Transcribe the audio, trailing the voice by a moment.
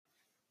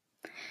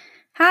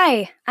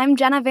Hi, I'm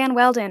Jenna Van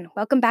Welden.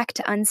 Welcome back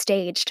to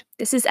Unstaged.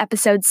 This is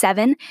episode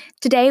 7.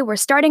 Today we're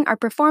starting our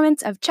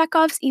performance of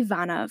Chekhov's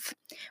Ivanov.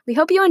 We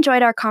hope you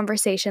enjoyed our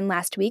conversation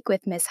last week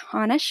with Miss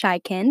Hanna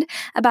Scheikind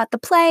about the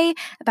play,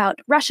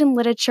 about Russian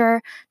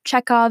literature,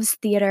 Chekhov's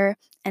theater,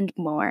 and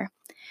more.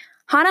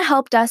 Hanna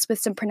helped us with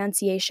some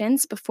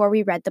pronunciations before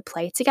we read the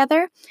play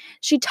together.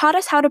 She taught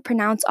us how to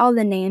pronounce all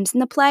the names in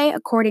the play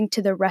according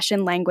to the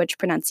Russian language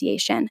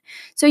pronunciation.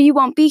 So you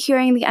won't be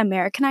hearing the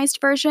Americanized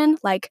version,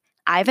 like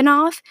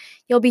Ivanov.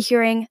 You'll be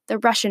hearing the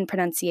Russian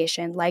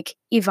pronunciation, like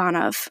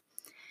Ivanov.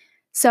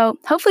 So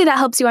hopefully that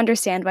helps you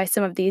understand why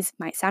some of these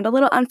might sound a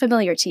little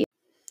unfamiliar to you.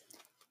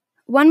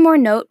 One more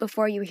note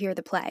before you hear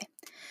the play.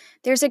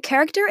 There's a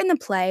character in the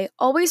play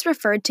always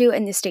referred to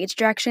in the stage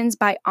directions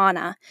by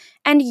Anna,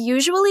 and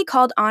usually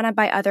called Anna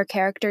by other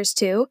characters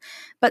too,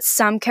 but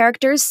some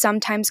characters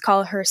sometimes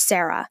call her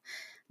Sarah.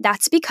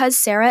 That's because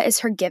Sarah is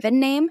her given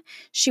name.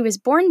 She was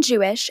born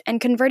Jewish and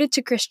converted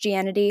to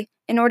Christianity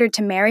in order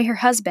to marry her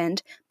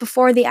husband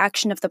before the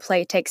action of the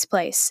play takes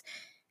place.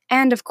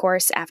 And of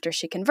course, after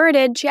she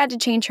converted, she had to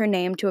change her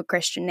name to a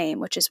Christian name,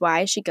 which is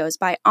why she goes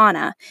by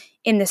Anna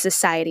in the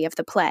society of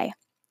the play.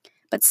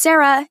 But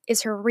Sarah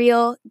is her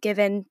real,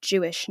 given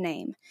Jewish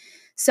name.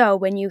 So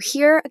when you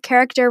hear a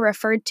character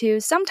referred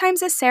to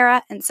sometimes as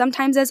Sarah and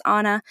sometimes as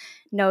Anna,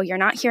 no, you're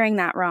not hearing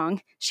that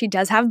wrong. She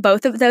does have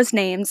both of those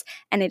names,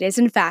 and it is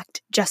in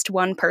fact just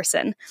one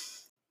person.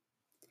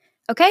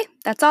 Okay,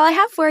 that's all I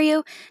have for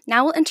you.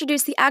 Now we'll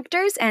introduce the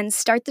actors and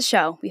start the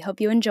show. We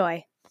hope you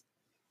enjoy.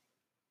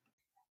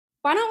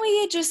 Why don't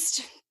we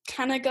just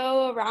kind of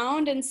go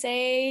around and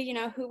say,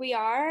 who we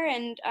are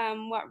and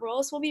what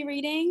roles we'll be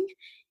reading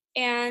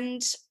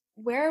and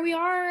where we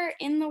are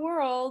in the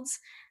world.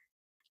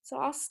 So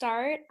I'll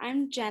start.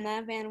 I'm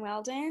Jenna Van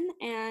Welden,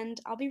 and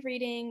I'll be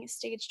reading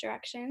stage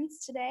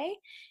directions today.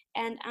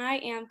 And I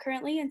am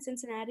currently in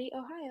Cincinnati,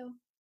 Ohio.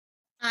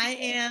 I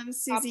am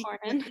Susie.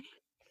 Popcorn.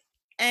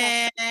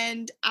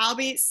 And I'll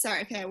be,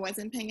 sorry, okay, I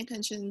wasn't paying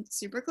attention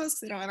super close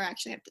because I don't ever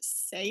actually have to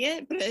say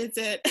it, but is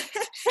it,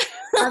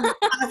 how do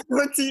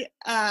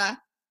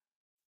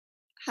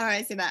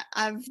I say that?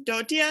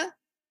 Avdotia.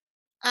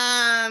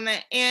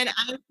 And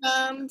I'm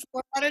from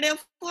Fort Lauderdale,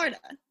 Florida.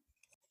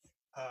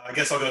 I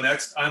guess I'll go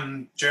next.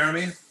 I'm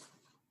Jeremy,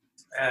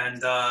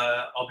 and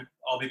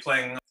I'll be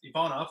playing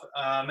Ivanov.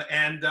 I'm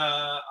in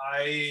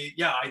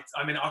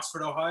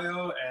Oxford,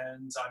 Ohio,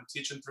 and I'm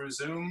teaching through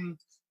Zoom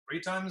 3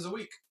 times a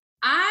week.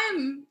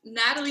 I'm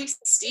Natalie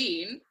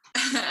Steen,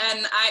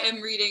 and I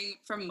am reading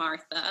from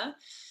Martha.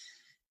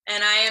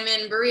 And I am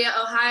in Berea,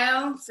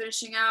 Ohio,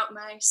 finishing out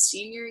my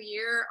senior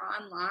year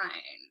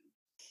online.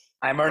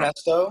 I'm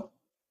Ernesto.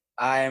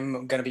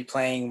 I'm going to be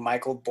playing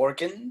Michael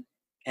Borkin,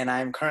 and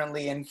I'm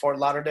currently in Fort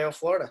Lauderdale,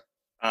 Florida.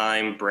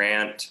 I'm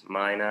Brant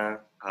Mina.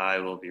 I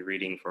will be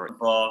reading for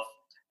Rolf,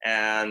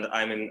 and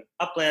I'm in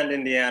Upland,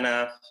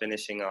 Indiana,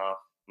 finishing off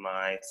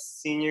my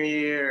senior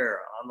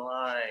year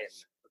online.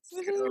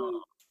 Let's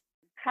go.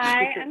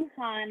 Hi, I'm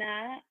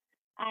Hannah.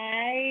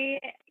 I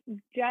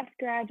just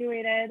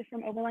graduated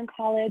from Oberlin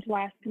College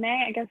last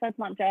May. I guess that's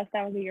not just,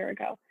 that was a year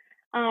ago.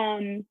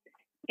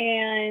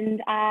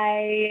 And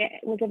I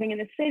was living in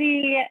the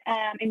city,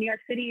 in New York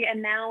City, and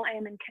now I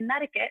am in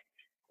Connecticut,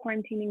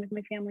 quarantining with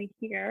my family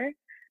here.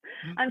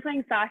 I'm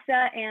playing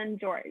Sasha and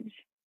George.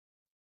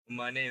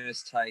 My name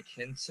is Ty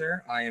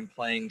Kinser. I am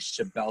playing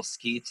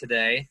Shabelsky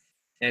today,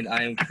 and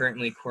I am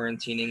currently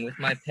quarantining with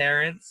my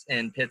parents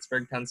in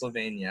Pittsburgh,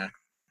 Pennsylvania.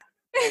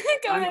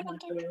 Go ahead,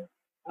 Hunter.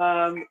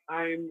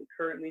 I'm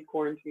currently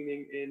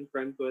quarantining in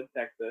Friendswood,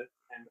 Texas,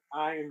 and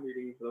I am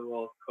reading for the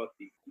role of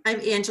Kosi.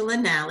 I'm Angela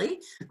Nally.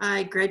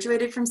 I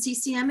graduated from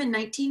CCM in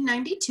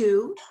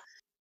 1992.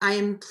 I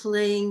am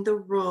playing the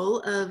role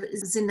of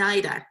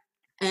Zenaida,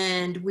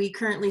 and we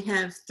currently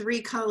have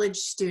 3 college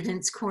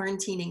students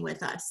quarantining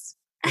with us.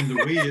 And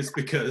the we is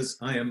because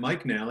I am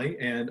Mike Nally,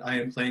 and I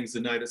am playing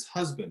Zenaida's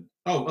husband.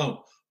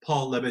 Paul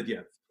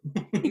Lebedev.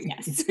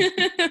 Yes.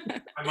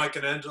 Hi, Mike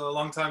and Angela.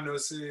 Long time no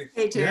see.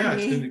 Hey,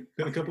 Jeremy. Yeah, it's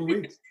been a couple of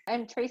weeks.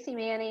 I'm Tracy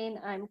Manning.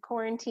 I'm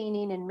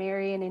quarantining in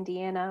Marion,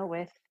 Indiana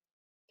with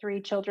 3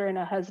 children,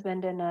 a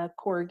husband, and a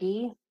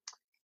corgi.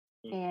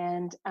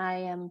 And I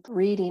am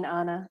reading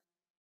Anna.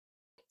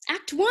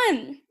 Act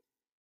 1.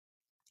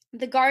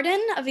 The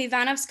garden of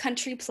Ivanov's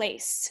country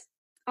place.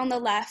 On the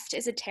left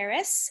is a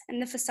terrace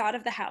and the facade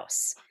of the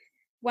house.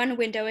 One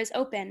window is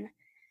open.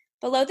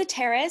 Below the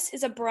terrace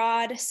is a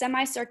broad,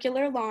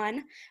 semicircular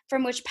lawn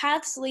from which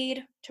paths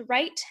lead to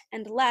right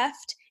and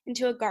left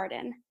into a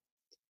garden.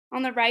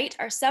 On the right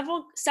are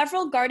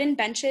several garden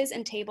benches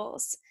and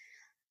tables.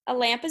 A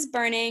lamp is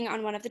burning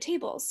on one of the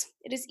tables.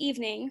 It is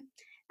evening.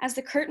 As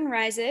the curtain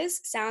rises,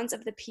 sounds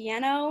of the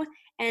piano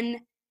and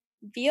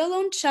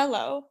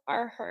violoncello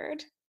are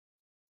heard.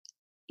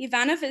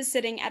 Ivanov is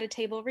sitting at a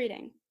table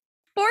reading.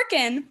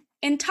 Borkin,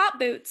 in top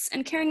boots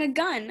and carrying a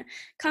gun,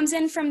 comes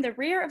in from the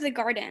rear of the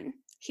garden.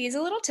 He is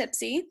a little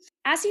tipsy.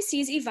 As he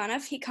sees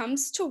Ivanov, he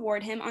comes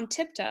toward him on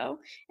tiptoe,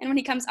 and when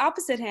he comes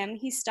opposite him,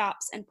 he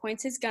stops and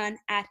points his gun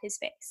at his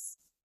face.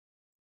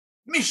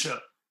 Misha,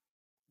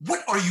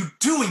 What are you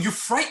doing? You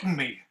frighten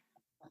me.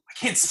 I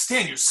can't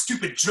stand your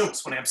stupid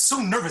jokes when I am so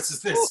nervous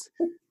as this.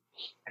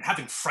 And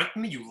having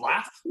frightened me, you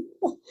laugh?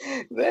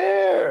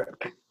 There.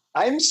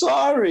 I'm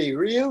sorry,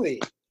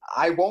 really.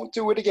 I won't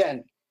do it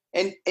again.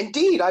 And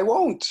indeed, I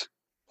won't.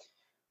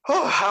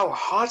 Oh, how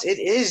hot it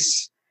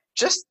is.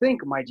 Just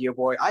think, my dear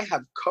boy, I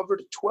have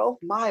covered 12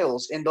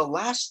 miles in the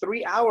last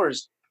 3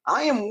 hours.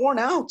 I am worn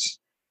out.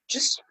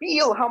 Just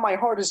feel how my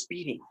heart is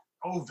beating.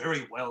 Oh,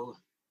 very well.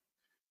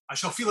 I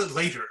shall feel it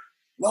later.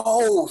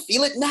 No,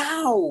 feel it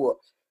now.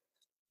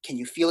 Can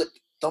you feel it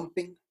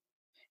thumping?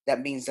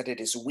 That means that it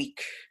is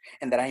weak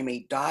and that I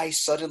may die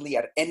suddenly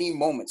at any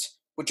moment.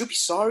 Would you be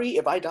sorry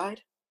if I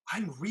died?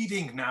 I'm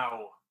reading now.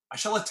 I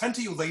shall attend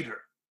to you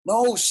later.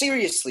 No,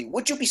 seriously,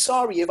 would you be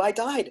sorry if I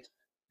died?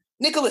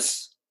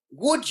 Nicholas,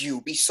 would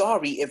you be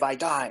sorry if I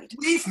died?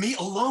 Leave me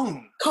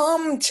alone.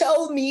 Come,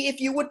 tell me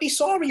if you would be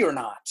sorry or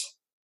not.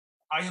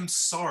 I am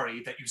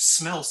sorry that you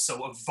smell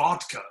so of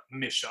vodka,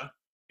 Misha.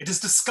 It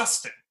is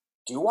disgusting.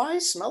 Do I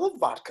smell of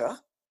vodka?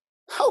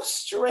 How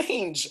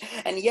strange!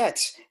 And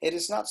yet, it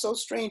is not so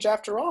strange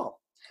after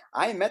all.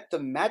 I met the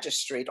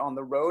magistrate on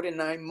the road,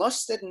 and I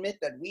must admit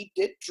that we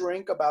did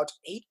drink about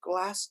 8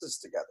 glasses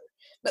together.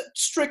 Now,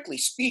 strictly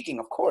speaking,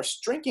 of course,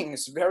 drinking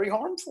is very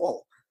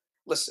harmful.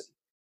 Listen,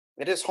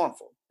 it is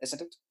harmful,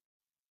 isn't it?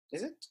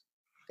 Is it?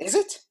 Is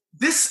it?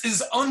 This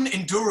is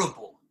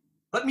unendurable.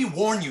 Let me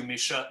warn you,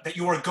 Misha, that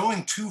you are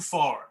going too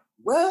far.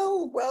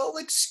 Well,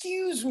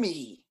 excuse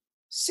me.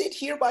 Sit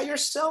here by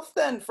yourself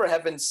then, for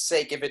heaven's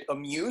sake, if it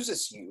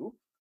amuses you.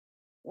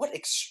 What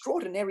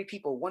extraordinary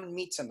people one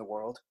meets in the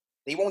world.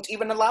 They won't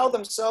even allow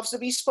themselves to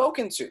be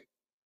spoken to.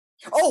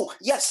 Oh,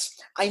 yes,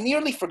 I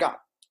nearly forgot.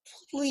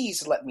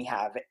 Please let me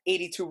have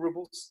 82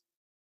 rubles.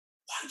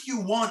 Why do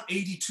you want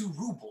 82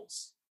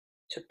 rubles?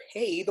 To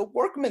pay the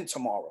workmen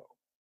tomorrow.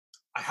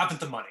 I haven't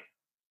the money.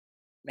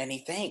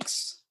 Many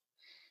thanks.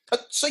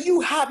 So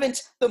you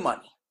haven't the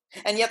money,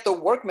 and yet the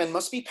workmen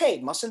must be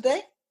paid, mustn't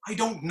they? I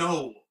don't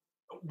know.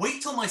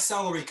 Wait till my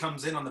salary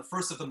comes in on the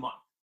 1st of the month.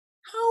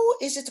 How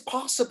is it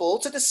possible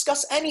to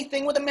discuss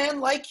anything with a man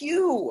like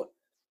you?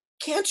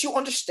 Can't you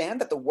understand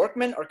that the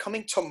workmen are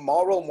coming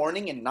tomorrow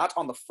morning and not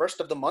on the 1st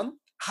of the month?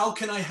 How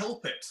can I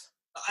help it?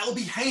 I'll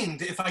be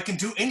hanged if I can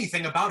do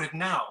anything about it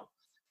now.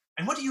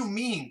 And what do you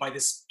mean by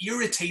this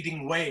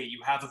irritating way you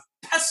have of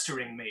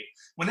pestering me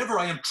whenever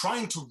I am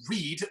trying to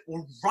read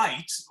or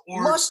write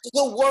or... Must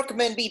the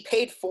workmen be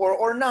paid for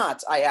or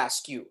not, I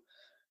ask you?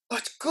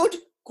 But good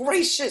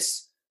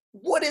gracious,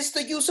 what is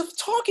the use of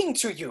talking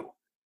to you?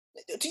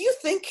 Do you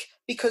think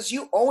because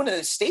you own an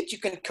estate you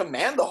can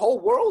command the whole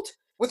world?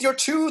 With your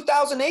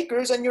 2,000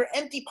 acres and your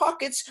empty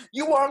pockets,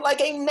 you are like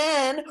a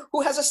man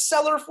who has a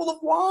cellar full of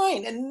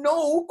wine and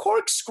no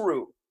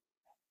corkscrew.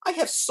 I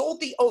have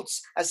sold the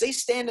oats as they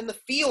stand in the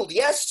field,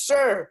 yes,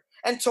 sir,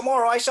 and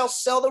tomorrow I shall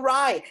sell the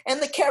rye and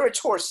the carriage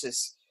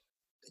horses.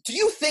 Do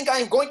you think I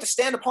am going to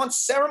stand upon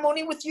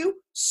ceremony with you?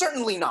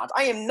 Certainly not.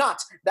 I am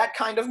not that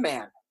kind of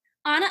man.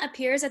 Anna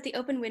appears at the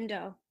open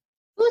window.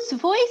 Whose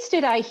voice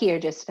did I hear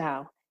just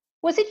now?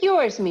 Was it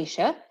yours,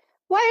 Misha?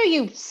 Why are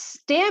you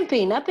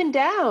stamping up and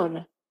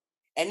down?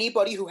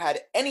 Anybody who had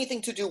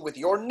anything to do with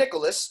your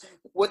Nicholas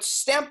would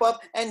stamp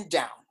up and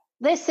down.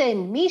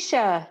 Listen,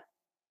 Misha.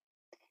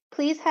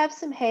 Please have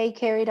some hay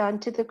carried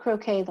onto the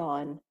croquet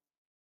lawn.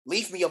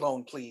 Leave me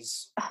alone,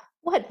 please.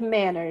 What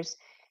manners?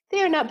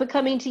 They are not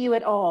becoming to you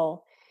at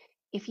all.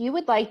 If you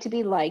would like to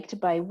be liked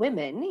by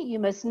women, you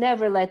must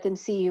never let them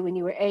see you when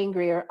you are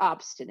angry or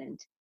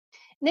obstinate.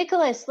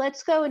 Nicholas,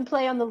 let's go and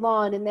play on the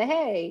lawn in the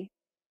hay.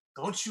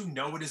 Don't you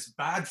know it is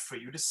bad for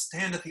you to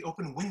stand at the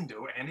open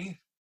window,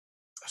 Annie?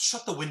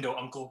 Shut the window,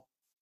 Uncle.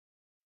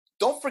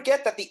 Don't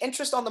forget that the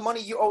interest on the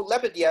money you owe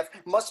Lebedev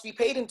must be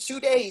paid in 2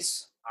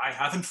 days. I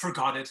haven't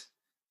forgot it.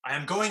 I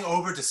am going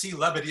over to see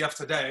Lebedev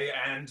today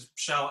and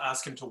shall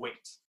ask him to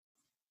wait.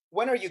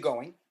 When are you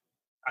going?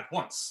 At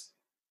once.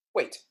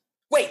 Wait!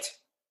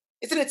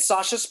 Isn't it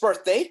Sasha's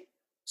birthday?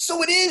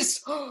 So it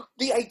is!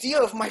 The idea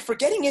of my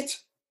forgetting it!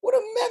 What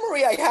a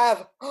memory I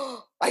have!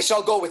 I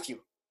shall go with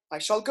you. I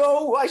shall go!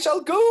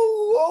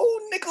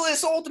 Oh,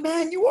 Nicholas, old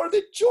man, you are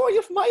the joy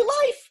of my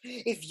life!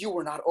 If you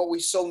were not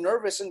always so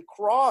nervous and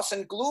cross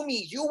and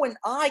gloomy, you and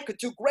I could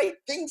do great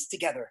things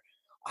together.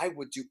 I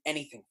would do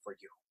anything for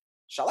you.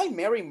 Shall I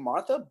marry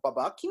Martha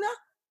Babakina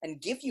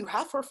and give you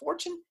half her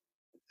fortune?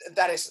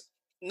 That is,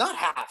 not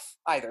half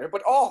either,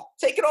 but all.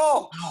 Take it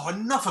all. Oh,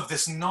 enough of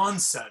this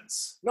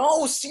nonsense.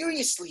 No,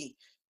 seriously.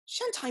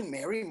 Shan't I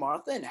marry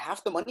Martha and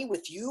half the money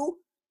with you?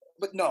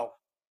 But no.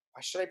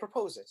 Why should I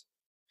propose it?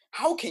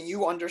 How can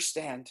you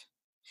understand?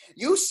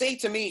 You say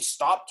to me,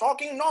 stop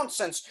talking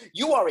nonsense.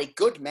 You are a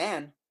good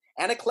man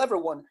and a clever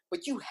one,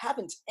 but you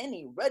haven't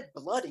any red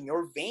blood in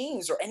your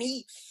veins or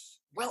any,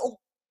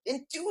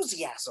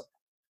 enthusiasm.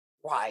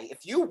 Why, if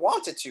you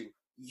wanted to,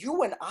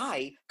 you and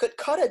I could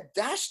cut a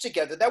dash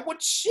together that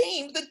would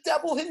shame the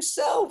devil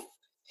himself.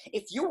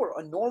 If you were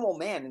a normal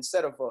man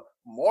instead of a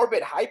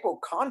morbid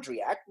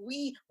hypochondriac,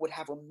 we would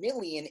have 1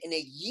 million in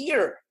a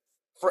year.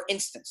 For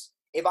instance,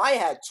 If I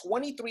had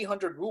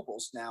 2,300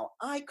 rubles now,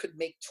 I could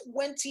make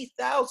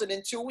 20,000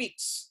 in 2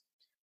 weeks.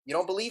 You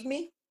don't believe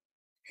me?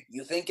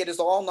 You think it is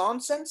all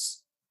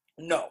nonsense?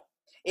 No,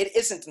 it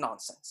isn't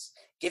nonsense.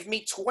 Give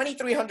me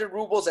 2,300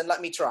 rubles and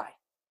let me try.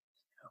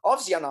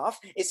 Ovsyanov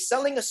is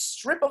selling a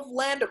strip of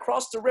land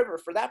across the river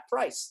for that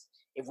price.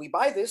 If we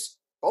buy this,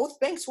 both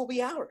banks will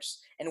be ours,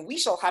 and we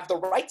shall have the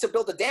right to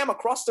build a dam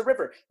across the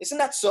river. Isn't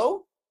that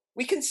so?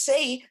 We can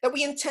say that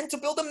we intend to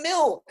build a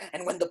mill,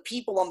 and when the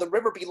people on the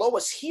river below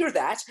us hear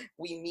that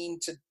we mean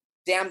to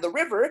dam the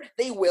river,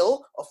 they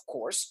will, of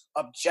course,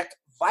 object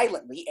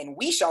violently, and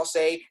we shall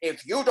say,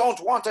 if you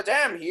don't want a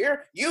dam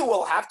here, you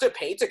will have to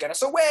pay to get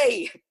us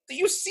away. Do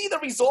you see the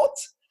result?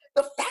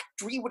 The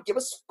factory would give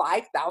us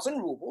 5,000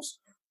 rubles,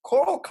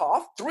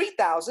 Korolkov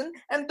 3,000,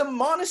 and the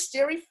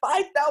monastery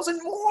 5,000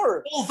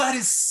 more. All that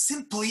is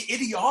simply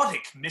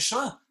idiotic,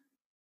 Misha.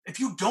 If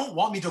you don't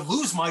want me to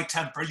lose my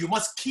temper, you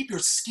must keep your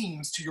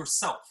schemes to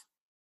yourself.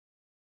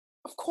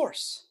 Of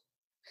course.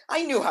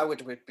 I knew how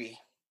it would be.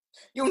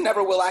 You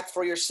never will act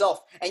for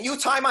yourself, and you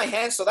tie my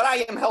hands so that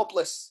I am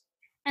helpless.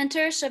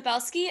 Enter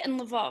Shabelsky and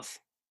Lvov.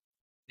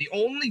 The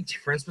only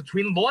difference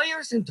between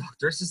lawyers and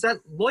doctors is that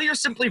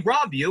lawyers simply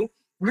rob you,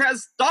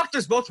 whereas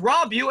doctors both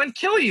rob you and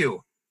kill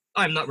you.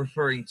 I'm not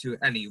referring to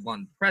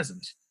anyone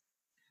present.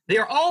 They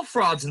are all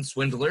frauds and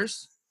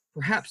swindlers.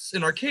 Perhaps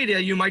in Arcadia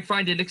you might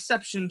find an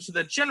exception to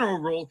the general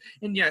rule,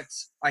 and yet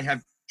I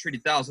have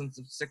treated thousands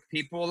of sick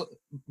people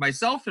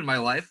myself in my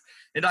life,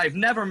 and I've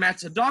never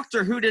met a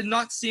doctor who did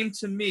not seem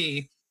to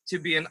me to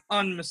be an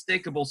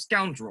unmistakable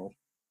scoundrel.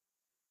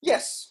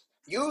 Yes,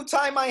 you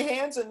tie my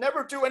hands and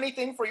never do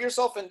anything for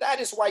yourself, and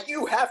that is why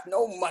you have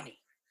no money.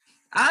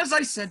 As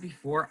I said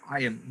before,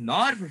 I am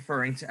not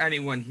referring to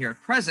anyone here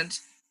present.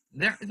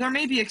 There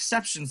may be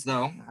exceptions,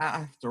 though,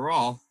 after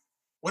all.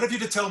 What have you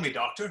to tell me,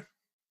 Doctor?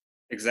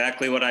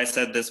 Exactly what I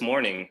said this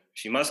morning.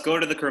 She must go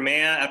to the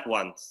Crimea at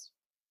once.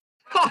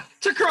 Ha!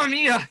 To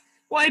Crimea!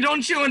 Why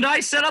don't you and I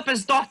set up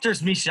as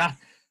doctors, Misha?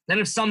 Then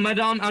if some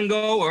Madame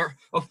Angot or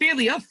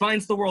Ophelia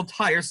finds the world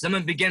tiresome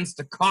and begins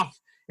to cough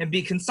and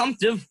be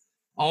consumptive,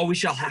 all we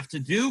shall have to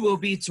do will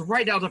be to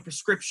write out a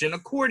prescription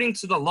according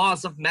to the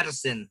laws of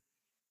medicine.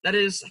 That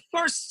is,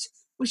 first,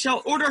 we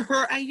shall order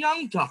her a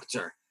young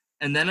doctor,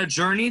 and then a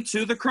journey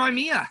to the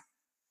Crimea.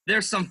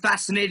 There's some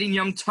fascinating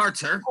young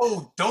Tartar.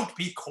 Oh, don't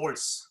be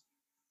coarse.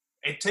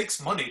 It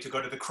takes money to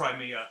go to the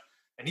Crimea,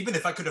 and even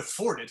if I could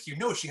afford it, you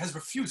know she has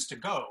refused to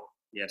go.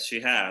 Yes,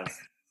 she has.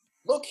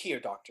 Look here,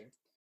 Doctor.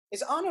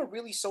 Is Anna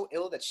really so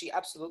ill that she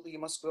absolutely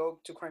must go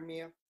to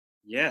Crimea?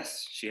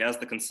 Yes, she has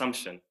the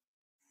consumption.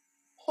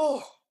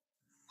 Oh,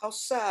 how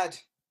sad.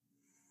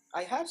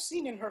 I have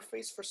seen in her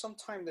face for some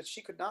time that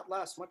she could not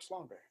last much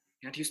longer.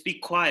 Can't you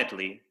speak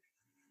quietly?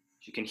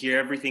 She can hear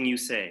everything you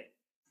say.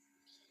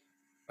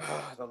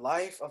 The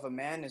life of a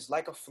man is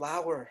like a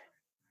flower,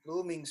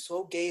 blooming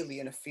so gaily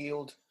in a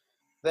field.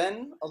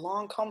 Then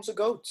along comes a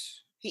goat.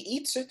 He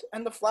eats it,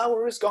 and the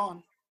flower is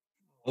gone.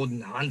 Oh,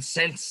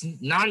 nonsense,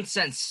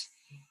 nonsense.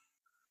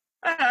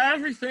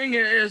 Everything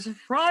is a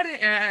fraud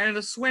and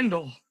a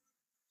swindle.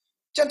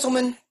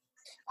 Gentlemen,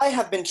 I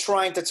have been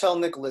trying to tell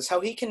Nicholas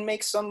how he can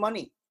make some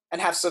money, and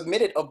have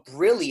submitted a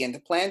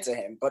brilliant plan to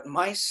him, but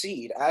my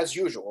seed, as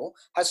usual,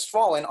 has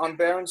fallen on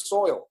barren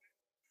soil.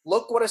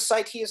 Look what a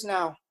sight he is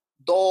now.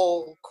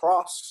 Dull,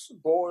 cross,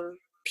 bored,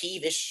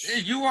 peevish.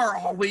 You are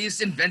always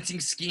inventing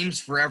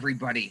schemes for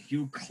everybody,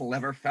 you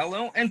clever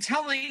fellow, and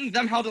telling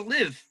them how to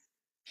live.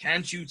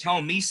 Can't you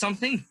tell me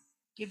something?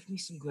 Give me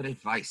some good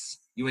advice,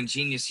 you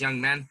ingenious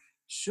young man.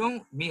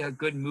 Show me a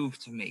good move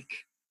to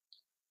make.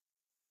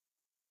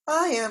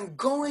 I am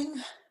going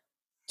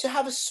to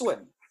have a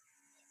swim.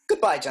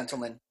 Goodbye,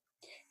 gentlemen.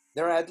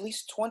 There are at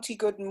least 20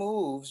 good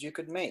moves you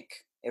could make.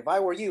 If I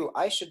were you,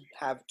 I should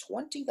have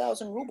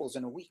 20,000 rubles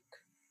in a week.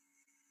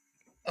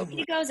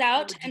 He goes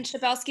out, and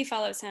Shabelsky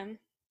follows him.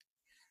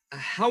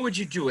 How would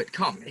you do it?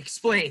 Come,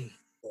 explain.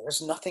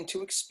 There's nothing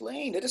to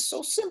explain. It is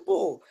so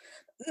simple.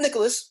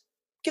 Nicholas,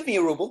 give me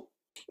a ruble.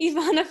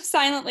 Ivanov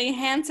silently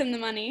hands him the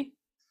money.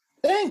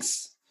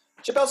 Thanks.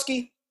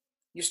 Shabelsky,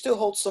 you still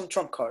hold some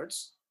trump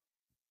cards.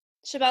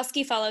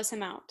 Shabelsky follows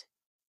him out.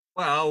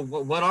 Well,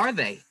 what are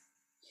they?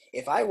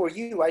 If I were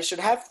you, I should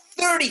have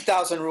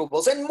 30,000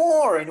 rubles and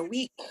more in a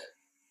week.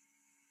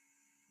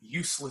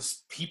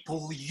 Useless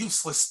people,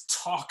 useless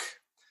talk.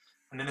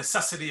 And the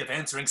necessity of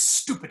answering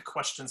stupid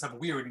questions have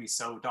wearied me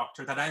so,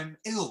 Doctor, that I am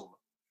ill.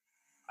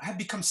 I have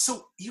become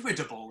so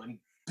irritable and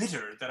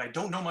bitter that I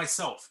don't know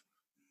myself.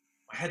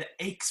 My head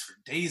aches for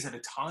days at a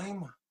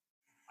time.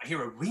 I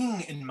hear a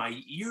ring in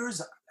my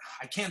ears.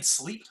 I can't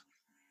sleep.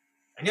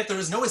 And yet there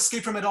is no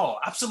escape from it all.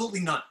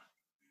 Absolutely none.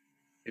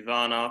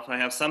 Ivanov, I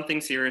have something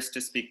serious to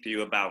speak to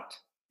you about.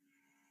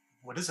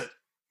 What is it?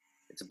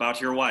 It's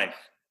about your wife.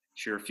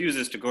 She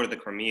refuses to go to the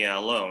Crimea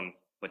alone,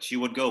 but she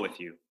would go with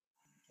you.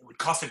 It would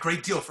cost a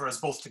great deal for us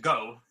both to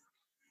go.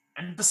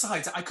 And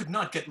besides, I could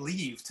not get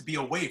leave to be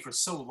away for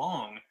so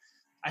long.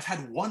 I've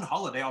had one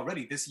holiday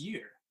already this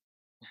year.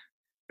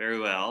 Very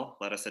well,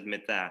 let us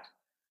admit that.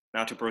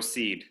 Now to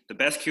proceed. The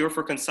best cure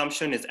for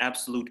consumption is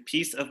absolute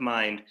peace of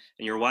mind,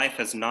 and your wife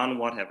has none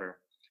whatever.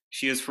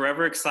 She is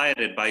forever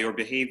excited by your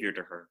behavior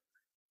to her.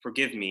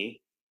 Forgive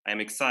me, I am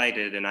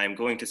excited and I am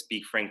going to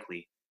speak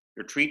frankly.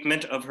 Your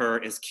treatment of her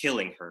is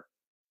killing her.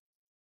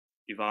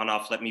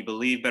 Ivanov, let me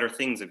believe better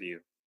things of you.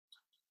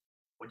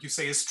 What you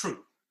say is true.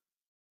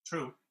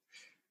 True.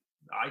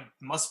 I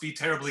must be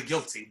terribly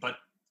guilty, but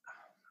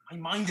my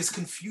mind is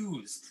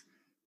confused.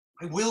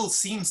 My will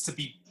seems to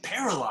be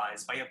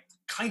paralyzed by a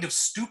kind of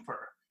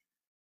stupor.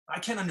 I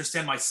can't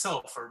understand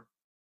myself or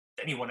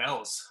anyone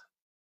else.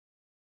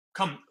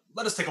 Come,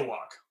 let us take a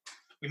walk.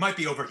 We might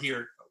be overheard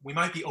here.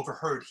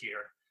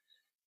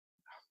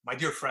 My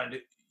dear friend,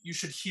 you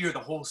should hear the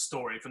whole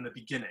story from the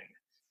beginning,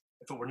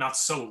 if it were not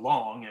so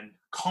long and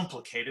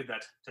complicated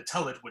that to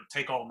tell it would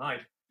take all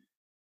night.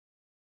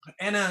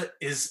 Anna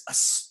is a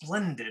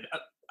splendid,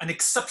 an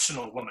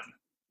exceptional woman.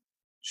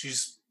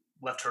 She's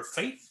left her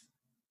faith,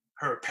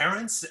 her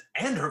parents,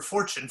 and her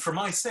fortune for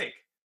my sake.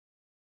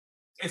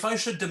 If I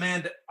should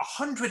demand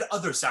 100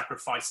 other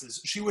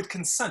sacrifices, she would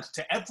consent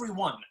to every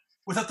one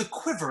without the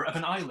quiver of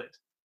an eyelid.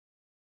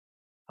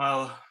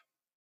 Well,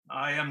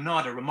 I am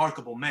not a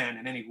remarkable man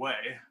in any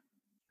way,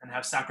 and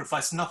have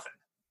sacrificed nothing.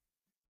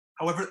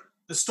 However,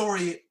 the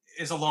story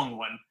is a long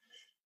one.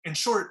 In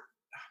short,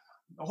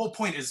 the whole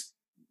point is,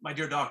 my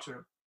dear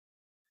doctor,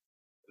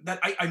 that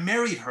I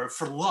married her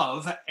for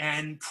love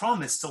and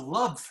promised to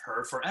love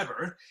her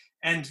forever,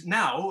 and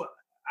now,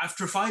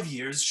 after 5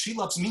 years, she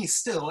loves me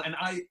still, and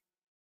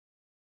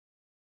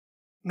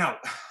Now,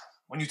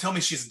 when you tell me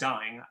she's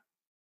dying,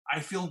 I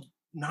feel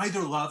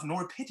neither love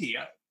nor pity,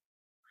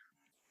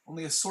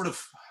 only a sort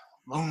of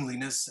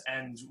loneliness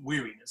and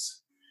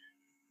weariness.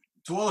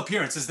 To all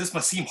appearances, this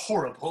must seem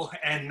horrible,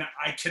 and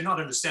I cannot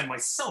understand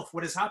myself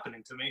what is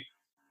happening to me.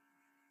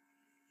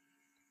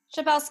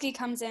 Shabelsky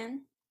comes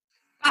in.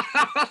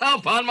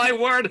 Upon my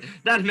word,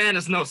 that man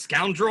is no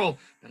scoundrel,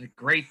 but a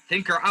great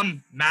thinker, a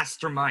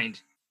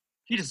mastermind.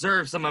 He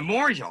deserves a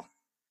memorial.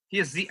 He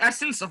is the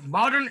essence of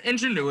modern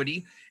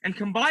ingenuity and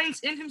combines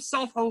in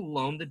himself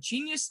alone the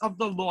genius of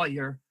the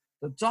lawyer,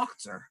 the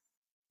doctor,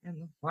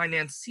 and the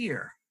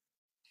financier.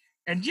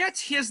 And yet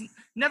he has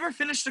never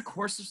finished a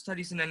course of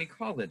studies in any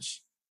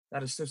college.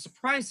 That is so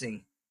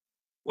surprising.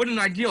 What an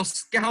ideal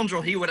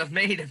scoundrel he would have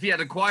made if he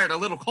had acquired a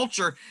little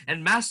culture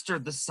and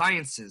mastered the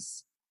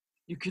sciences.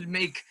 You could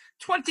make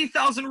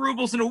 20,000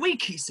 rubles in a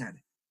week, he said.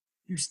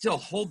 You still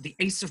hold the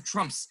ace of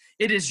trumps.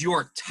 It is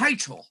your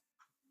title.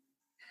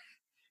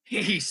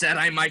 He said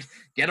I might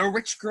get a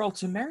rich girl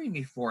to marry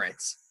me for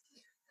it.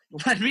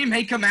 Let me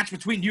make a match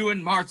between you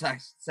and Marta,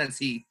 says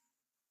he.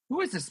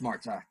 Who is this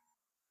Marta?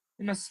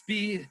 It must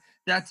be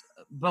that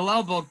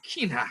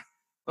Balkina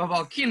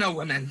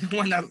woman, the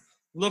one that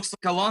looks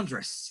like a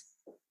laundress.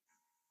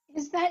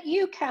 Is that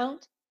you,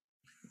 Count?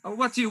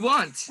 What do you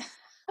want?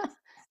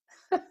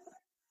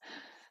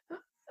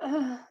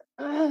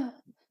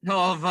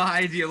 Oh,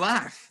 why do you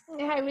laugh?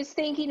 I was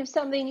thinking of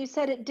something you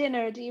said at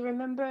dinner. Do you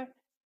remember?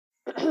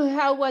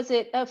 How was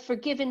it? A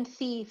forgiven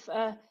thief,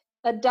 a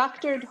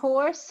doctored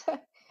horse?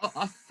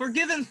 A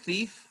forgiven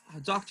thief, a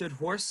doctored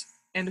horse,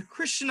 and a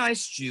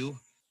Christianized Jew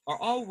are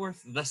all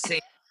worth the same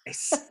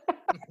price.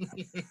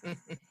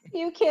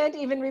 You can't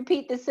even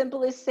repeat the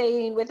simplest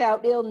saying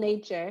without ill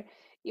nature.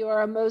 You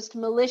are a most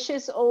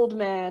malicious old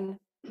man.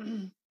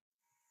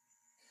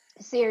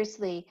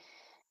 Seriously,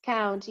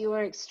 Count, you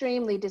are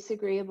extremely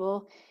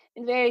disagreeable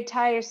and very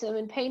tiresome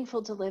and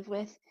painful to live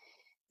with.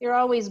 You're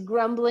always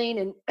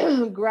grumbling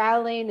and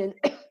growling, and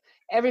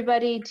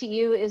everybody to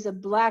you is a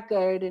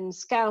blackguard and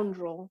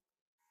scoundrel.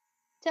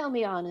 Tell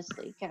me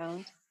honestly,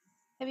 Count,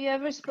 have you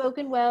ever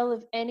spoken well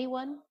of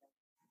anyone?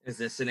 Is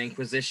this an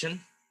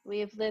inquisition? We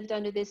have lived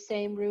under this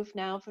same roof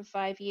now for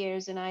 5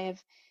 years, and I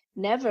have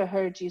never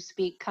heard you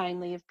speak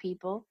kindly of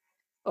people,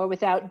 or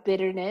without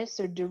bitterness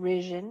or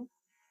derision.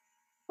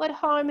 What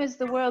harm has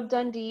the world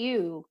done to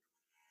you?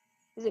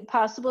 Is it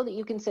possible that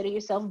you consider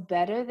yourself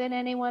better than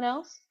anyone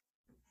else?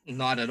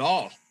 Not at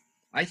all.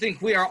 I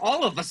think we are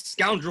all of us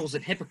scoundrels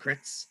and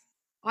hypocrites.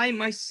 I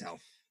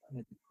myself am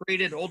a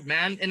degraded old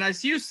man and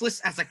as useless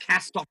as a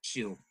cast-off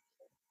shoe.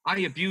 I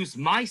abuse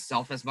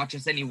myself as much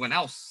as anyone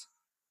else.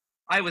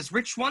 I was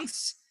rich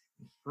once,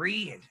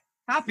 free and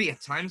happy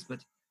at times,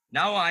 but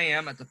now I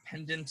am a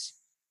dependent,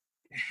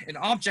 an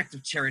object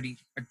of charity,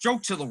 a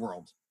joke to the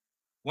world.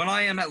 When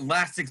I am at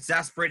last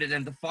exasperated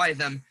and defy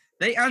them,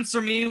 they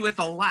answer me with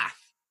a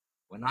laugh.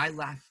 When I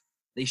laugh,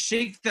 they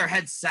shake their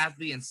heads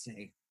sadly and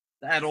say,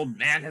 "That old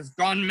man has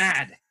gone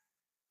mad."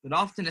 But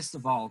oftenest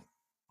of all,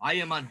 I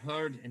am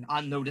unheard and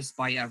unnoticed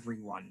by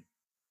everyone.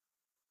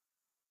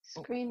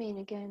 Screaming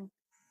again.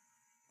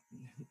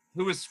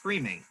 Who is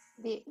screaming?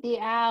 The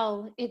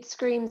owl. It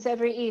screams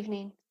every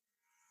evening.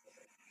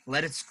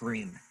 Let it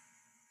scream.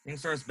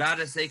 Things are as bad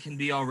as they can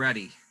be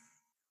already.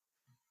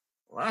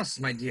 Alas,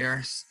 my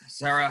dear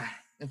Sarah,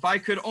 if I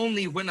could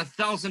only win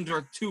 1,000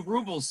 or 2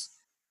 rubles,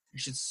 I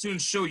should soon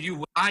show you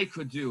what I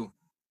could do.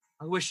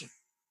 I wish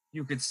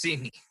you could see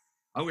me.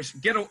 I wish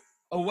get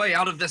away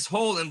out of this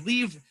hole and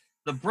leave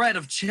the bread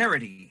of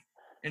charity.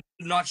 and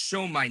do not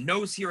show my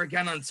nose here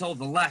again until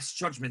the last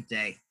judgment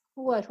day.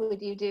 What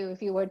would you do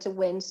if you were to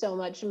win so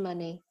much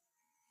money?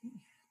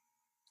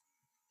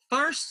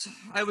 First,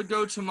 I would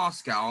go to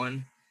Moscow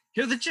and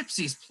hear the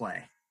gypsies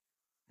play.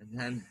 And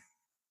then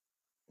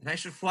I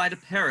should fly to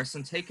Paris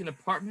and take an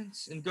apartment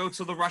and go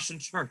to the Russian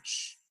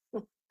church.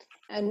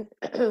 And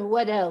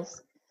what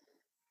else?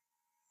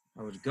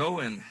 I would go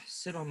and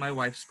sit on my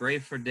wife's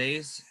grave for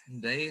days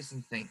and days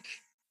and think.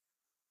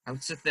 I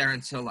would sit there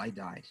until I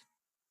died.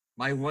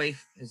 My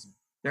wife is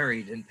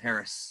buried in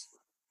Paris.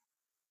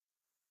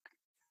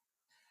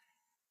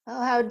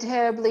 Oh, how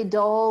terribly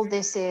dull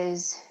this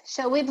is.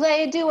 Shall we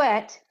play a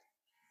duet?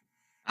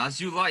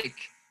 As you like.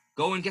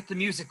 Go and get the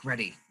music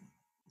ready.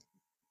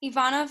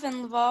 Ivanov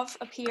and Lvov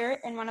appear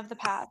in one of the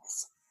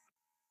paths.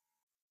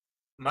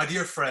 My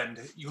dear friend,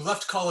 you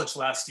left college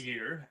last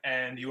year,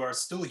 and you are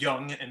still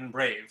young and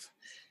brave.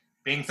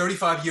 Being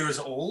 35 years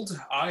old,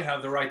 I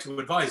have the right to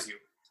advise you.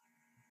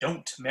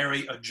 Don't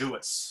marry a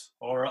Jewess,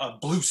 or a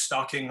blue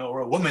stocking,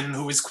 or a woman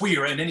who is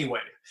queer in any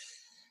way.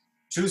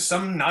 Choose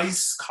some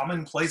nice,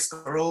 commonplace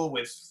girl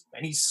with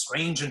any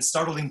strange and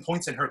startling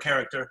points in her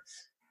character.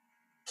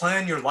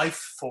 Plan your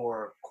life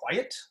for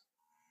quiet.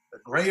 The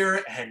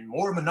grayer and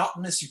more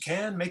monotonous you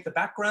can make the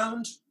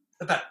background,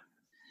 the better.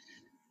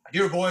 My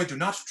dear boy, do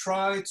not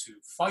try to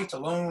fight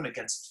alone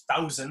against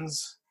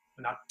thousands.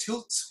 Do not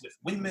tilt with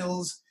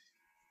windmills.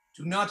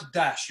 Do not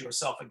dash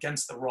yourself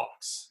against the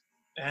rocks.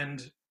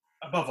 And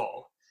above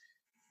all,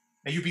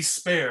 may you be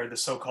spared the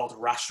so-called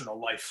rational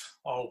life,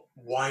 all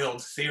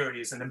wild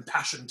theories and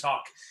impassioned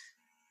talk.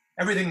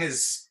 Everything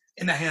is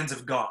in the hands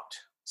of God.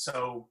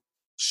 So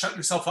shut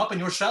yourself up in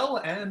your shell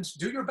and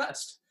do your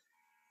best.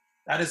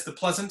 That is the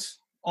pleasant,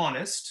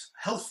 honest,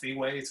 healthy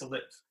way to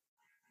live.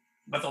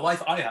 But the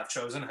life I have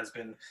chosen has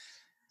been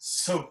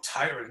so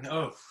tiring,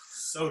 oh,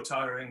 so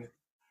tiring,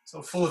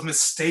 so full of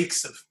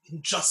mistakes, of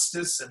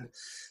injustice and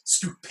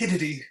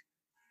stupidity.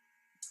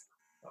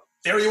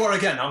 There you are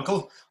again,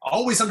 Uncle,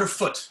 always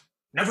underfoot,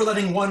 never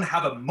letting one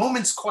have a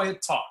moment's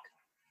quiet talk.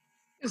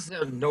 Is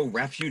there no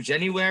refuge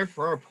anywhere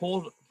for a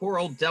poor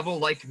old devil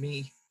like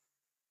me?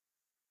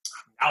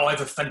 Now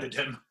I've offended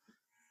him.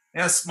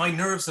 Yes, my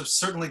nerves have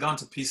certainly gone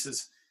to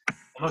pieces. I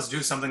must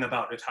do something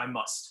about it, I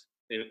must.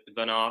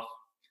 Ivanov,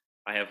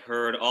 I have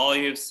heard all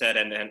you've said,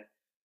 and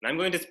I'm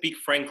going to speak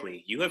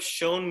frankly. You have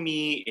shown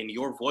me in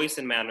your voice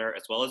and manner,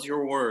 as well as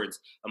your words,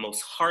 a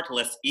most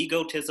heartless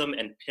egotism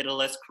and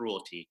pitiless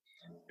cruelty.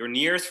 Your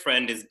nearest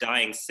friend is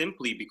dying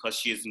simply because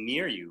she is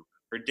near you.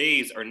 Her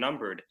days are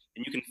numbered,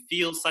 and you can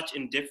feel such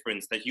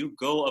indifference that you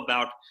go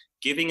about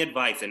giving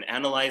advice and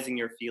analyzing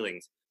your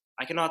feelings.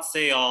 I cannot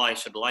say all I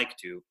should like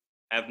to.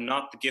 I have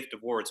not the gift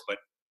of words, but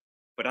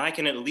I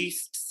can at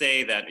least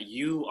say that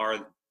you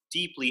are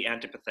deeply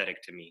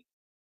antipathetic to me.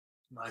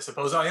 I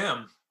suppose I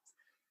am.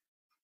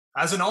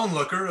 As an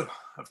onlooker,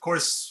 of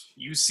course,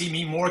 you see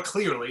me more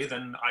clearly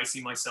than I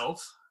see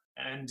myself,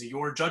 and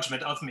your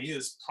judgment of me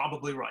is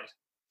probably right.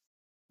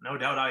 No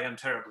doubt I am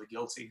terribly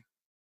guilty.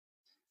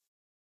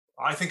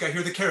 I think I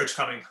hear the carriage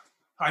coming.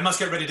 I must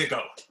get ready to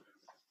go.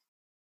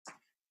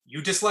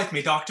 You dislike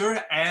me,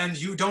 Doctor,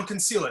 and you don't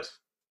conceal it.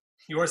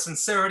 Your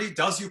sincerity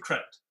does you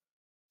credit.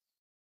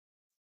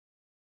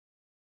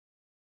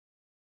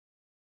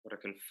 What a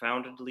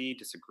confoundedly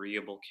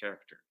disagreeable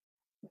character.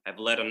 I've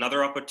let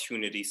another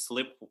opportunity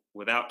slip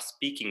without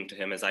speaking to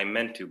him as I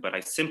meant to, but I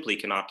simply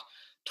cannot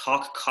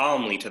talk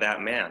calmly to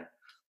that man.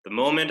 The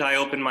moment I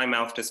open my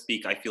mouth to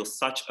speak, I feel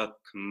such a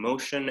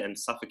commotion and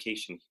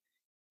suffocation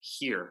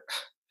here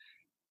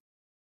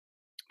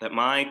that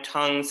my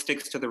tongue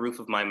sticks to the roof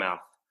of my mouth.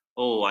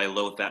 Oh, I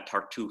loathe that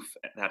Tartuffe,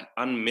 that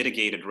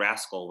unmitigated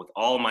rascal, with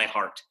all my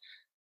heart.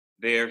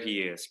 There he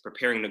is,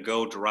 preparing to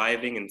go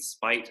driving in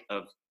spite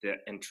of the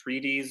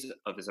entreaties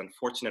of his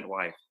unfortunate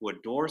wife, who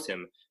adores him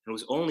and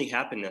whose only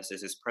happiness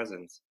is his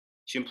presence.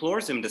 She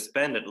implores him to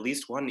spend at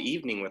least one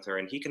evening with her,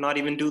 and he cannot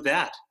even do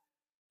that.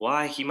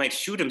 Why, he might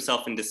shoot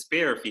himself in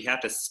despair if he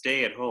had to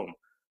stay at home.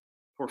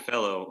 Poor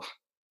fellow.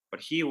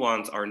 What he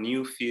wants are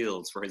new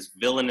fields for his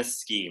villainous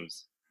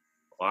schemes.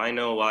 Well, I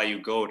know why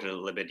you go to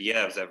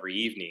Lebedyev's every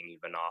evening,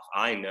 Ivanov.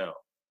 I know.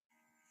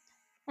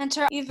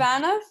 Enter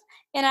Ivanov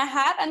in a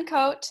hat and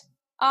coat,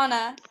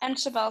 Anna, and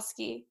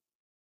Shabelsky.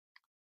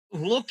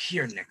 Look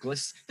here,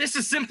 Nicholas. This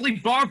is simply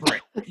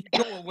barbaric.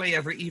 You go away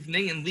every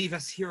evening and leave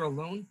us here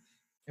alone,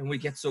 and we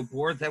get so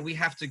bored that we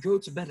have to go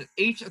to bed at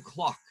 8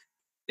 o'clock.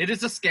 It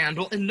is a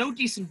scandal and no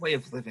decent way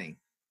of living.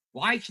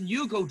 Why can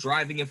you go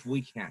driving if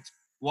we can't?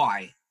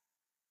 Why?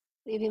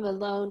 Leave him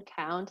alone,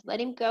 Count. Let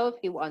him go if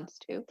he wants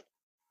to.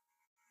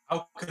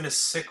 How can a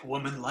sick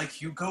woman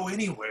like you go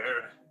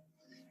anywhere?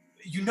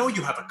 You know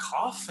you have a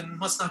cough and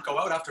must not go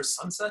out after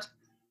sunset.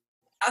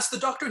 Ask the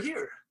doctor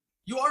here.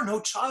 You are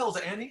no child,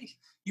 Annie.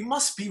 You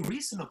must be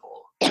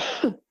reasonable.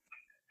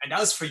 And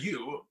as for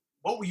you,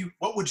 what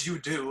would you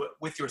do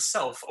with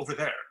yourself over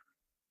there?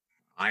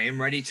 I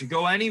am ready to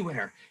go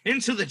anywhere,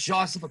 into the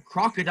jaws of a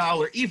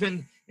crocodile or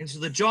even into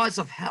the jaws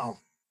of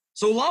hell,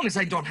 so long as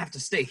I don't have to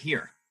stay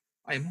here.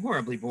 I am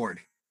horribly bored.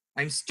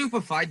 I am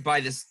stupefied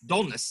by this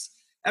dullness,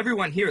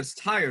 Everyone here is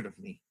tired of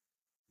me.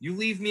 You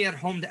leave me at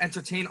home to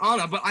entertain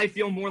Anna, but I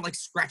feel more like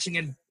scratching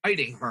and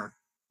biting her.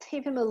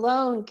 Leave him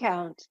alone,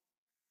 Count.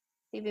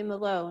 Leave him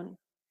alone.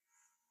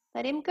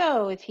 Let him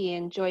go if he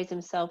enjoys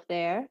himself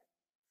there.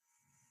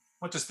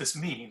 What does this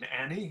mean,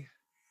 Annie?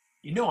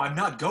 You know I'm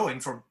not going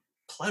for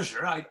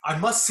pleasure. I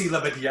must see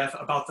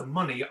Lebedev about the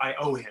money I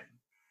owe him.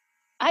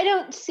 I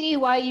don't see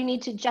why you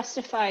need to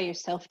justify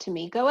yourself to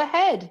me. Go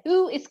ahead.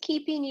 Who is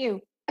keeping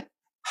you?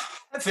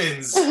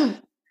 Heavens!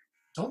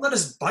 Don't let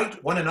us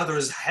bite one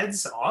another's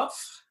heads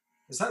off.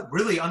 Is that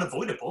really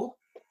unavoidable?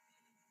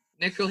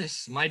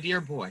 Nicholas, my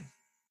dear boy,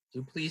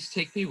 do please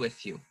take me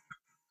with you.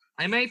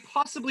 I may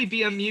possibly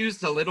be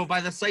amused a little by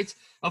the sight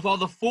of all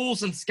the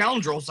fools and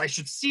scoundrels I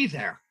should see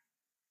there.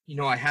 You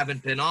know I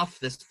haven't been off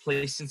this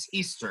place since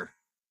Easter.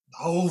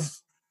 Oh,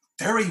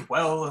 very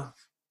well.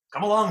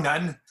 Come along,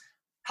 then.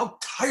 How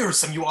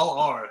tiresome you all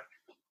are.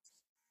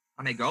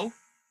 I may go?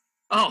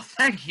 Oh,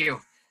 thank you.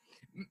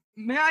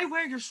 May I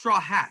wear your straw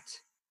hat?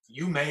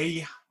 You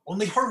may.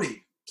 Only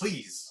hurry,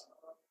 please.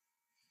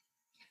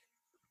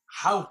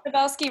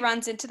 Zabelsky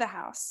runs into the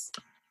house.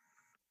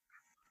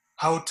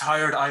 How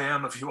tired I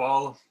am of you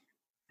all.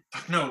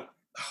 But no,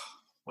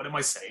 what am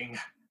I saying?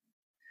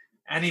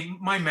 Annie,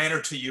 my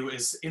manner to you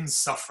is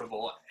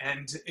insufferable,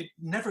 and it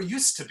never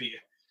used to be.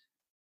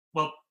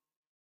 Well,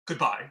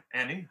 goodbye,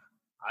 Annie.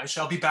 I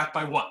shall be back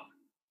by 1.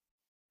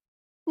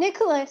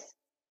 Nicholas,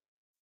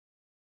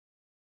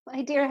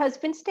 my dear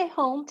husband, stay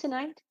home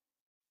tonight.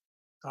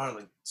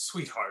 Darling,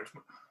 sweetheart,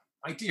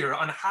 my dear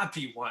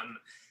unhappy one,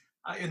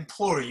 I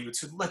implore you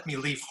to let me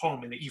leave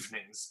home in the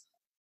evenings.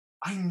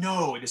 I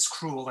know it is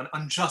cruel and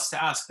unjust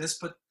to ask this,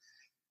 but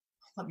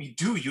let me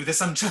do you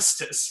this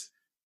injustice.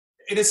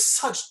 It is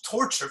such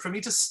torture for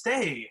me to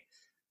stay.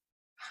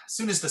 As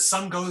soon as the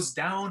sun goes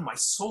down, my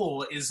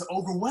soul is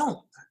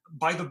overwhelmed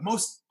by the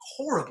most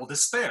horrible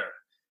despair.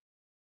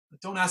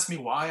 But don't ask me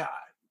why.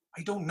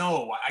 I don't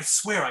know. I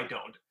swear I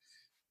don't.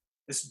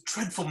 This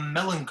dreadful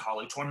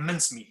melancholy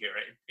torments me here.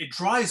 It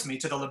drives me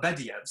to the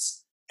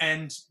Lebedievs,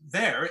 and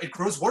there it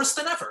grows worse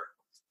than ever.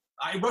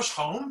 I rush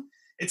home,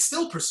 it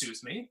still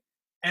pursues me,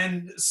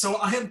 and so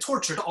I am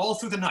tortured all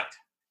through the night.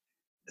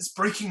 It's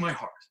breaking my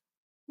heart.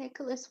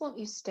 Nicholas, won't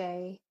you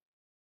stay?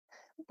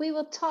 We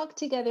will talk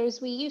together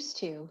as we used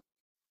to.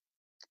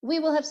 We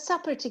will have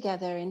supper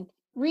together and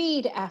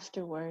read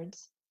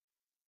afterwards.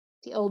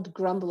 The old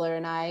grumbler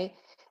and I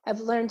have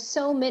learned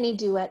so many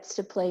duets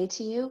to play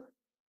to you.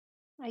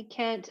 I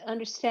can't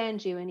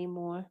understand you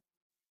anymore.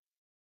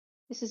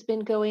 This has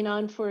been going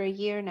on for a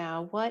year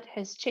now. What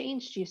has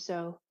changed you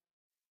so?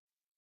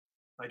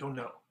 I don't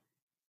know.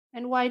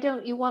 And why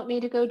don't you want me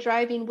to go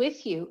driving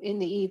with you in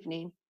the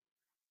evening?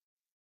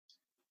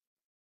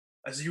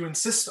 As you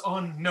insist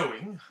on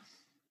knowing,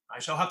 I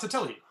shall have to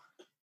tell you.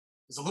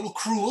 It's a little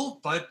cruel,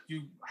 but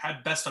you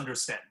had best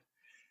understand.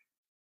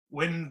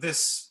 When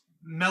this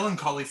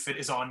melancholy fit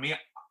is on me,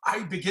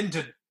 I begin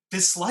to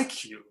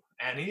dislike you,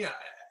 Annie,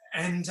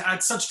 and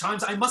at such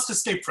times I must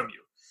escape from you.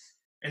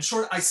 In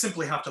short, I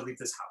simply have to leave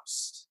this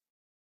house.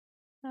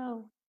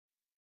 Oh,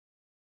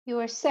 you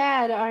are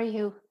sad, are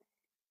you?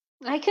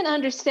 I can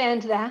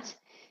understand that.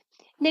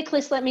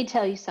 Nicholas, let me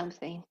tell you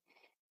something.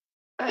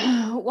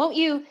 Won't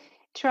you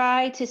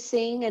try to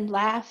sing and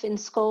laugh and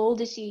scold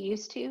as you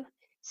used to?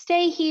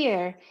 Stay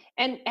here,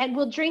 and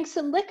we'll drink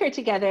some liquor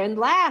together and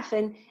laugh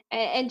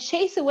and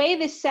chase away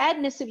this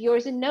sadness of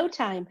yours in no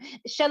time.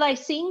 Shall I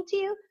sing to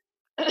you?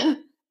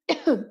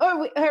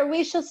 or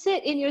we shall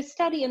sit in your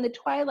study in the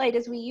twilight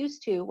as we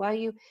used to while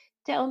you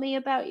tell me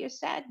about your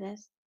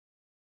sadness.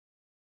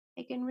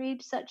 I can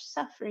read such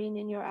suffering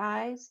in your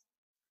eyes.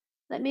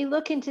 Let me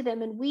look into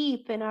them and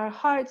weep, and our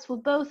hearts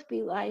will both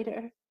be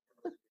lighter.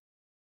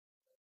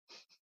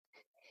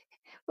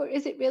 Or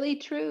is it really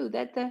true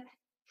that the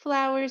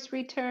flowers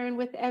return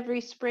with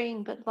every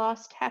spring, but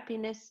lost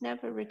happiness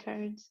never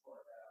returns?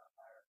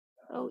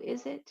 Oh,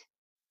 is it?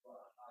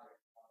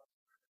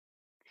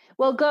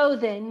 Well, go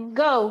then,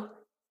 go.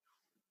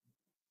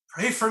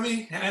 Pray for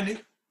me, Annie.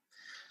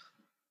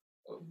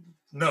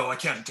 No, I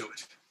can't do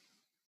it.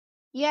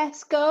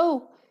 Yes,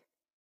 go.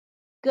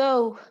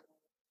 Go.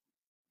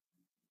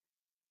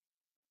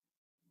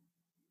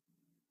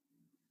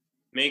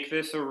 Make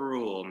this a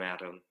rule,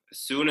 madam. As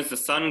soon as the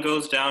sun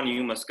goes down,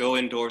 you must go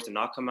indoors and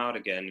not come out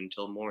again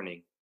until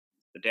morning.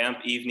 The damp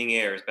evening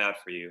air is bad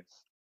for you.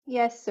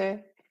 Yes, sir.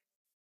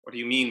 What do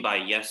you mean by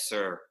yes,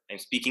 sir? I'm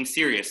speaking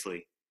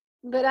seriously.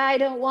 But I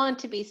don't want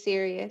to be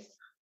serious.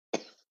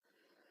 There,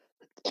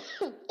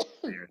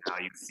 now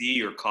you see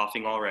you're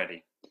coughing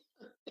already.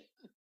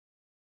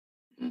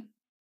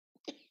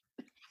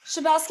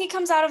 Zabelsky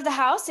comes out of the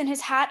house in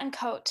his hat and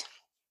coat.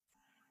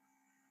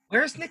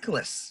 Where's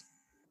Nicholas?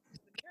 Is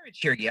the carriage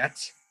here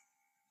yet?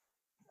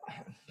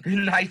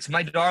 Good night,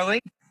 my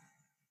darling.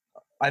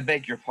 I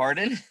beg your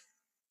pardon.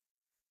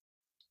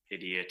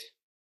 Idiot.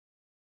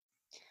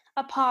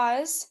 A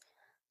pause.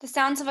 The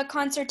sounds of a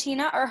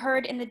concertina are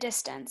heard in the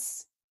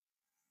distance.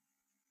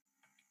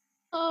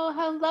 Oh,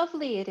 how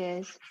lovely it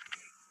is.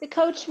 The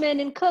coachman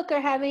and cook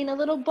are having a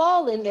little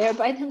ball in there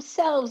by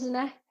themselves,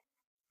 and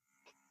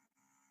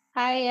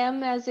I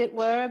am, as it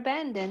were,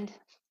 abandoned.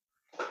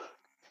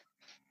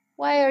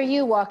 Why are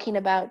you walking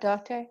about,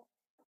 Doctor?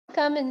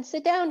 Come and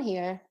sit down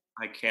here.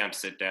 I can't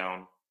sit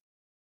down.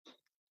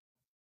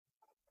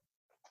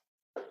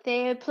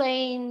 They are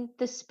playing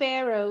the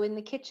sparrow in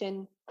the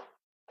kitchen.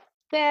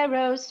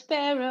 Sparrow,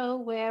 sparrow,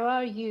 where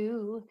are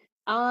you?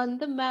 On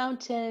the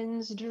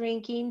mountains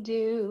drinking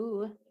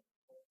dew.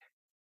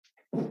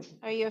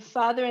 Are your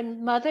father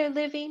and mother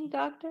living,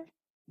 Doctor?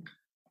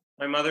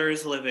 My mother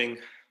is living.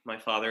 My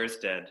father is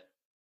dead.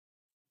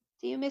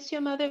 Do you miss your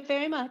mother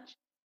very much?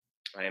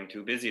 I am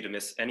too busy to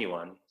miss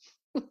anyone.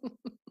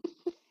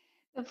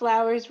 The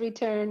flowers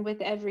return with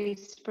every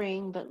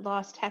spring, but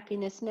lost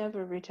happiness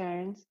never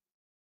returns.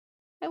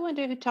 I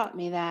wonder who taught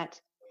me that.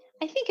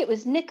 I think it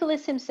was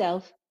Nicholas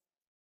himself.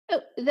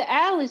 Oh, the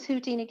owl is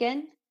hooting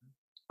again.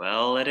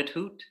 Well, let it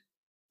hoot.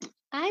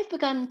 I've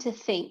begun to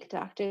think,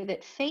 Doctor,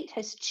 that fate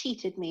has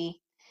cheated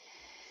me.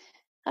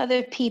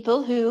 Other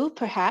people who,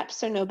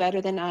 perhaps, are no better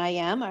than I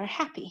am are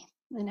happy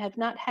and have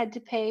not had to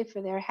pay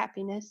for their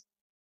happiness.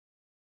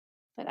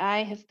 But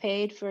I have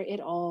paid for it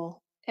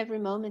all, every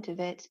moment of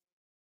it.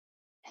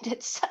 And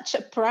at such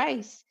a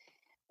price.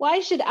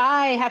 Why should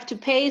I have to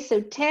pay so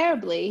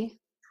terribly?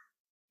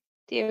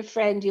 Dear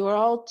friend, you are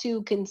all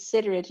too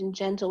considerate and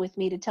gentle with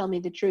me to tell me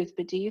the truth,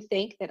 but do you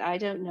think that I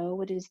don't know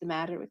what is the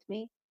matter with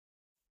me?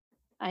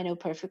 I know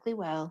perfectly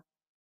well.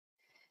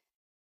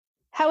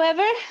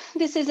 However,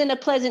 this isn't a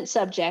pleasant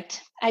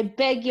subject. I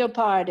beg your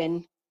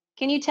pardon.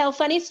 Can you tell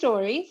funny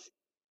stories?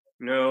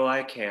 No,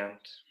 I can't.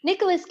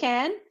 Nicholas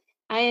can.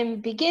 I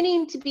am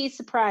beginning to be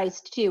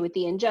surprised, too, at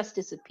the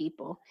injustice of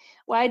people.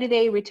 Why do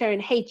they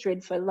return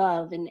hatred for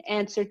love and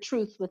answer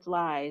truth with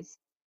lies?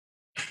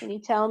 Can you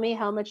tell me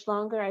how much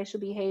longer I shall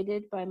be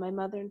hated by my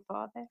mother and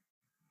father?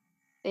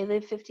 They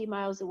live 50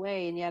 miles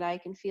away, and yet I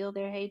can feel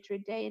their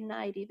hatred day and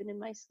night, even in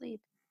my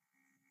sleep.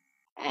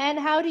 And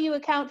how do you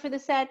account for the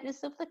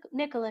sadness of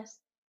Nicholas?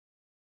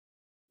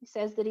 He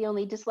says that he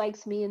only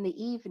dislikes me in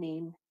the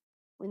evening,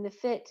 when the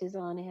fit is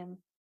on him.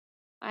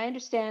 I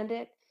understand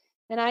it,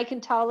 and I can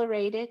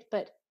tolerate it,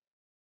 but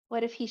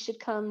what if he should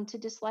come to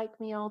dislike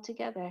me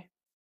altogether?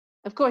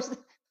 Of course,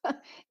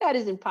 that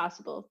is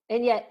impossible.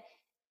 And yet,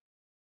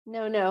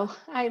 no,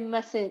 I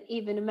mustn't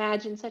even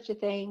imagine such a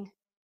thing.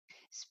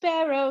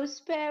 Sparrow,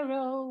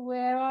 sparrow,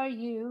 where are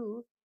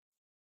you?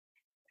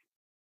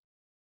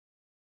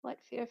 What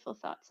fearful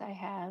thoughts I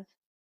have.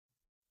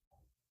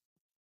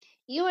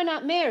 You are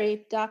not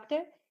married,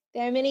 Doctor.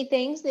 There are many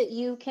things that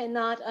you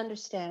cannot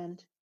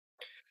understand.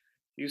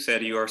 You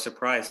said you are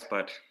surprised,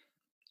 but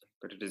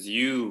it is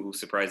you who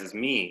surprises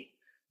me.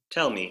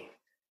 Tell me,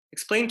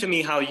 explain to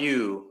me how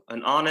you,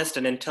 an honest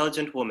and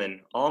intelligent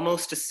woman,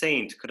 almost a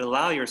saint, could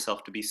allow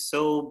yourself to be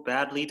so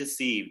badly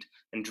deceived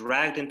and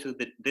dragged into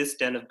this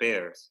den of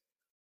bears.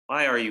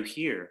 Why are you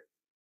here?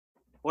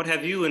 What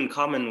have you in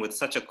common with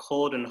such a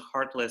cold and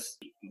heartless,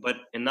 but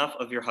enough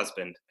of your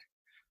husband?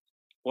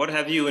 What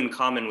have you in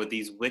common with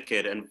these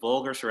wicked and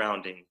vulgar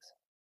surroundings?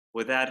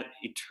 With that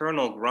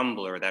eternal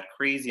grumbler, that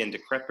crazy and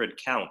decrepit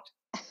count?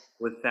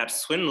 With that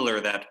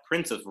swindler, that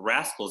prince of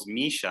rascals,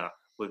 Misha,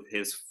 with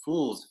his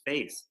fool's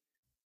face?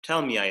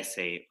 Tell me, I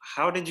say,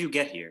 how did you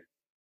get here?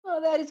 Oh,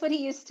 that is what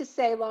he used to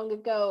say long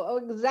ago. Oh,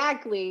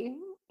 exactly.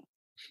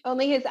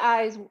 Only his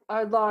eyes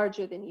are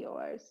larger than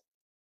yours.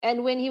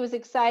 And when he was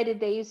excited,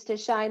 they used to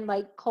shine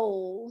like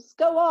coals.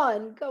 Go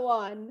on, go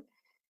on.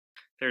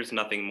 There's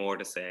nothing more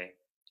to say.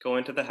 Go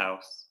into the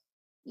house.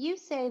 You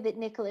say that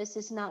Nicholas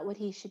is not what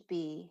he should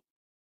be,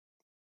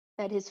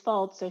 that his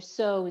faults are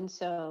so and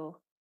so.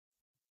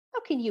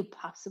 How can you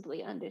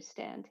possibly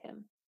understand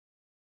him?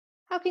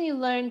 How can you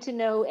learn to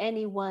know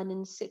anyone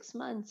in 6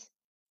 months?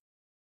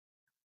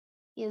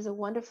 He is a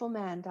wonderful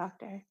man,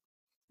 Doctor,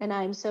 and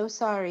I am so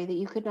sorry that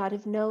you could not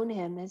have known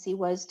him as he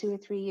was 2 or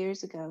 3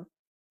 years ago.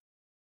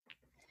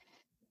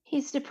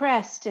 He's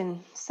depressed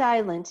and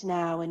silent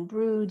now and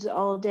broods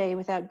all day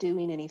without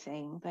doing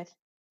anything, but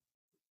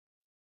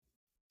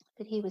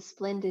he was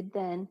splendid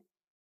then.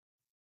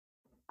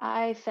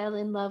 I fell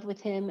in love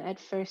with him at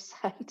first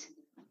sight.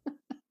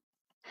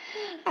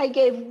 I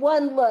gave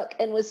one look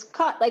and was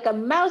caught like a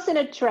mouse in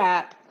a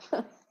trap.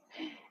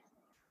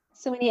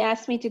 So when he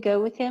asked me to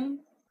go with him,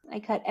 I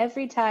cut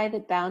every tie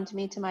that bound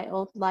me to my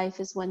old life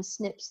as one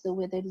snips the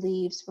withered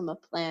leaves from a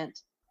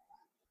plant.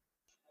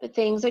 But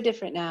things are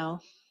different now.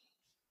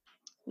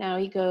 Now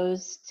he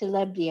goes to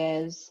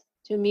Lebediev's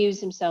to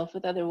amuse himself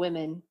with other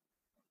women.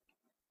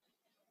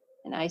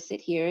 And I sit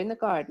here in the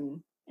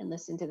garden and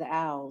listen to the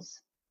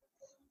owls.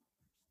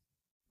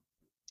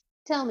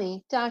 Tell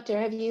me, Doctor,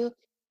 have you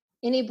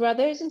any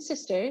brothers and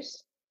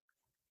sisters?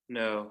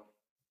 No.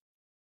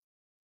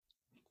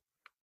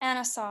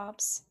 Anna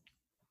sobs.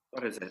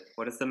 What is it?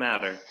 What is the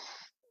matter?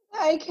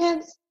 I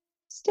can't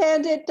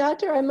stand it,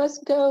 Doctor. I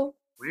must go.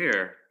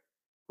 Where?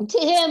 To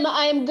him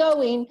I am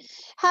going.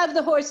 Have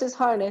the horses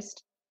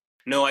harnessed.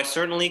 No, I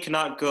certainly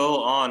cannot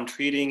go on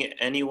treating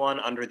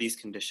anyone under these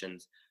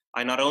conditions.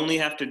 I not only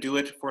have to do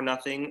it for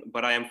nothing,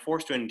 but I am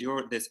forced to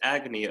endure this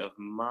agony of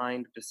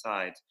mind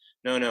besides.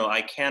 No,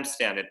 I can't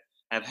stand it.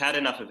 I have had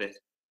enough of it.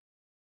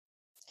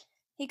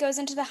 He goes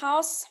into the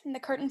house, and the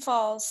curtain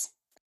falls.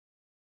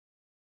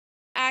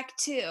 Act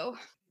 2.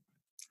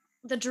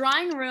 The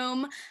drawing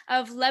room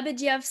of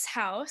Lebedyev's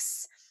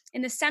house.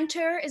 In the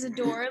center is a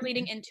door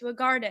leading into a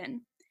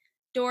garden.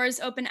 Doors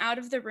open out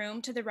of the room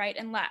to the right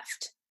and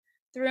left.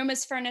 The room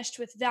is furnished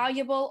with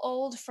valuable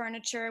old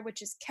furniture,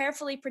 which is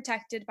carefully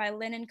protected by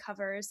linen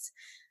covers.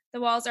 The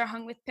walls are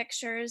hung with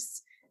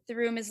pictures. The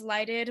room is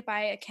lighted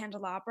by a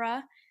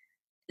candelabra.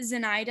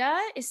 Zenaida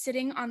is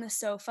sitting on the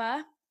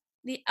sofa.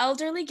 The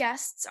elderly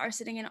guests are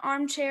sitting in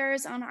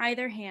armchairs on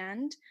either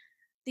hand.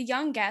 The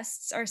young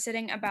guests are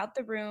sitting about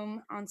the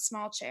room on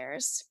small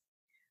chairs.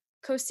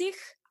 Kosich,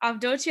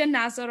 Avdotia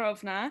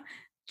Nazarovna,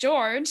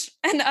 George,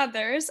 and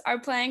others are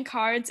playing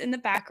cards in the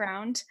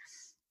background.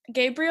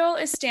 Gabriel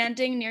is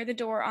standing near the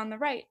door on the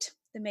right.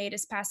 The maid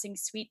is passing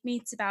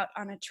sweetmeats about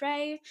on a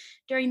tray.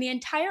 During the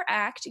entire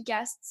act,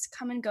 guests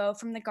come and go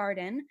from the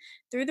garden,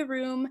 through the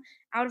room,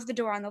 out of the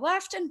door on the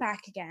left, and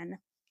back again.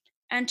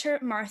 Enter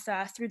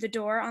Martha through the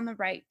door on the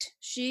right.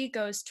 She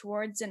goes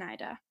towards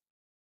Zenaida.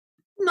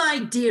 My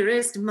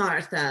dearest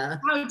Martha.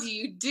 How do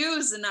you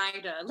do,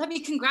 Zenaida? Let me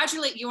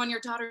congratulate you on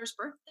your daughter's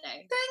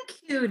birthday. Thank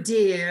you,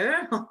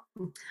 dear.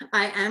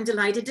 I am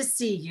delighted to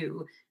see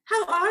you.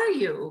 How are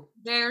you?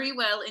 Very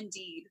well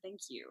indeed,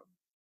 thank you.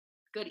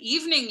 Good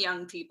evening,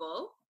 young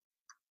people.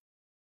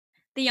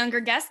 The younger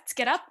guests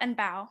get up and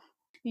bow.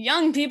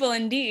 Young people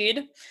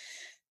indeed.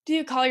 Do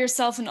you call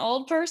yourself an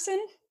old person?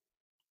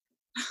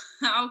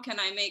 How can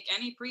I make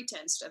any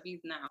pretense of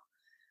youth now?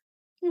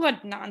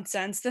 What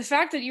nonsense. The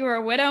fact that you are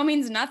a widow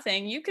means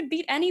nothing. You could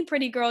beat any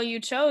pretty girl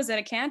you chose at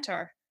a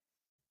cantor.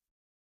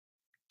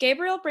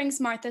 Gabriel brings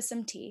Martha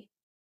some tea.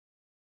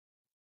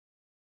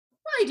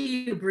 Why do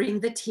you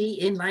bring the tea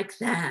in like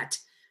that?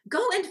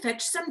 Go and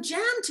fetch some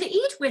jam to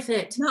eat with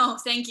it. No,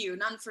 thank you.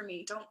 None for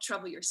me. Don't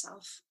trouble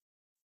yourself.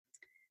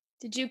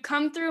 Did you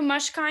come through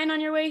Mushkine on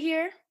your way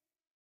here?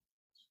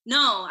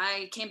 No,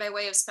 I came by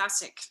way of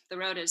Spastik. The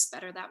road is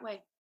better that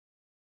way.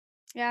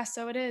 Yeah,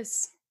 so it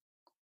is.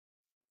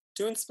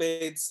 2 in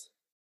spades.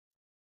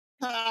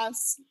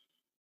 Pass.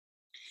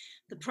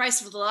 The price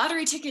of the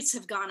lottery tickets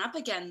have gone up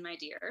again, my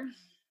dear.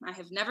 I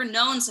have never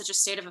known such a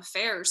state of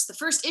affairs. The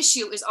first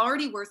issue is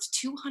already worth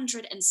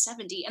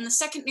 270 and the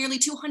second nearly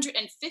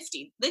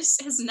 250. This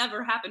has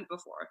never happened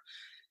before.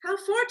 How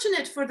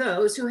fortunate for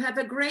those who have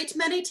a great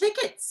many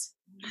tickets.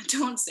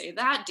 Don't say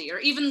that, dear.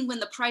 Even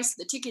when the price of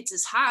the tickets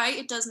is high,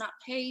 it does not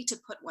pay to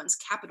put one's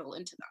capital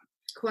into them.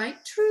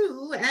 Quite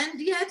true, and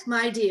yet,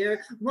 my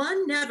dear,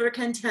 one never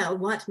can tell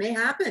what may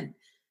happen.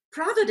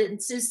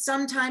 Providence is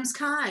sometimes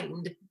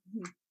kind.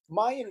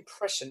 My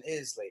impression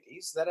is,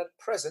 ladies, that at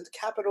present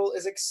capital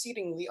is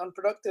exceedingly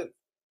unproductive.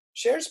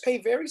 Shares pay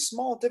very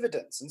small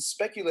dividends, and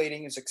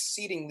speculating is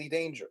exceedingly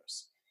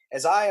dangerous.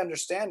 As I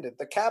understand it,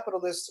 the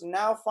capitalist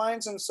now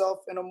finds himself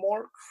in a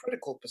more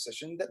critical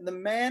position than the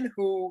man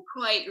who...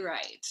 Quite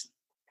right.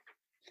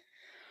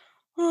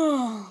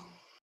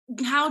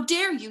 How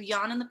dare you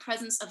yawn in the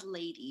presence of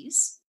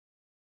ladies?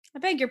 I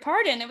beg your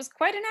pardon, it was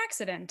quite an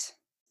accident.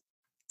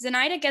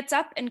 Zenaida gets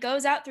up and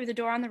goes out through the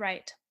door on the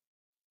right.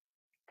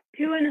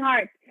 2 in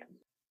hearts.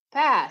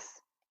 Pass.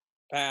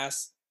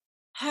 Pass.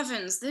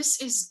 Heavens, this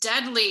is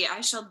deadly.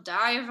 I shall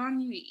die of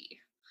ennui.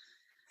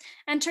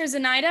 Enter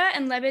Zenaida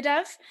and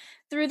Lebedev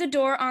through the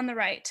door on the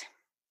right.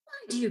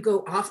 Why do you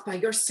go off by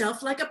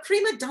yourself like a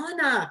prima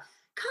donna?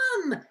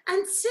 Come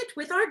and sit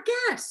with our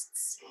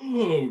guests.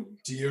 Oh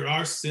dear,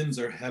 our sins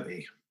are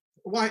heavy.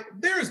 Why,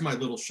 there is my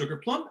little sugar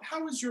plum.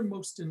 How is your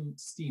most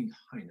esteemed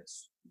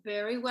highness?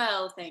 Very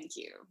well, thank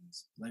you.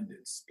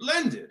 Splendid,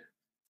 splendid.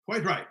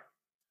 Quite right.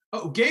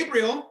 Oh,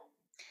 Gabriel.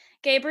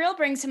 Gabriel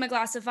brings him a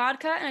glass of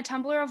vodka and a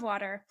tumbler of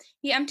water.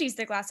 He empties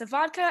the glass of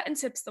vodka and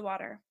sips the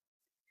water.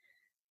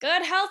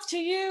 Good health to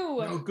you.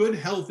 No, good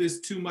health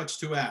is too much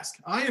to ask.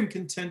 I am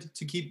content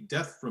to keep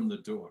death from the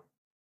door.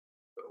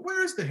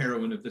 Where is the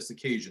heroine of this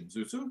occasion,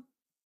 Zuzu?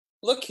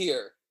 Look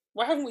here.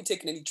 Why haven't we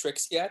taken any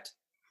tricks yet?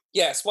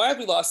 Yes, why have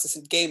we lost this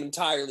game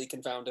entirely,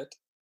 confound it?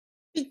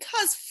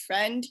 Because,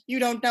 friend, you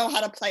don't know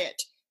how to play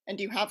it, and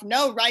you have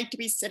no right to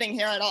be sitting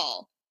here at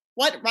all.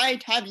 What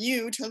right have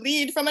you to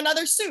lead from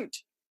another suit?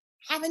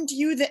 Haven't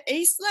you the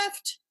ace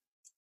left?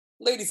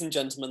 Ladies and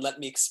gentlemen, let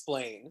me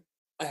explain.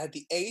 I had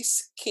the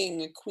ace,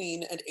 king,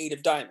 queen, and 8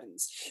 of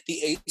diamonds.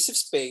 The ace of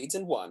spades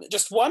and 1.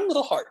 Just one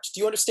little heart. Do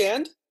you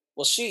understand?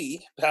 Well,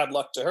 she, bad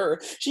luck to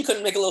her, she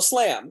couldn't make a little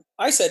slam.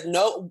 I said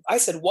no. I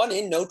said 1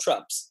 in, no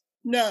trumps.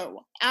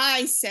 No,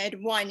 I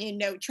said 1 in,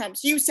 no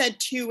trumps. You said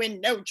 2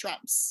 in, no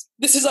trumps.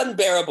 This is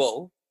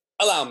unbearable.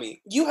 Allow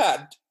me. You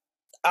had,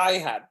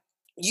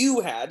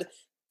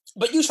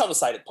 but you shall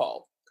decide it,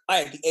 Paul. I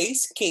had the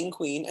ace, king,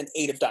 queen, and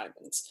 8 of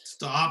diamonds.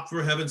 Stop,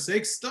 for heaven's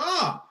sake,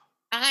 stop!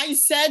 I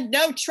said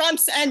no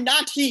trumps and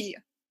not he.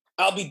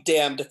 I'll be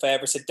damned if I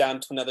ever sit down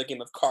to another game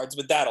of cards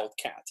with that old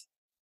cat.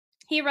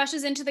 He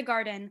rushes into the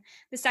garden.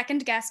 The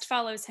second guest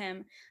follows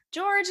him.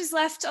 George is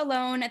left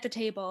alone at the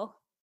table.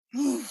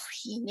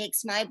 He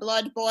makes my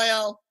blood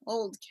boil.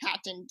 Old cat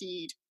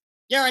indeed.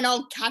 You're an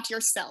old cat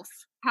yourself.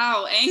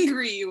 How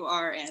angry you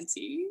are,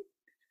 Auntie.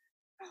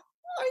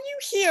 Are you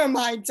here,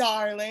 my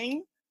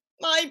darling?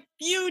 My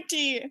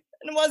beauty?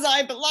 And was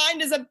I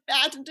blind as a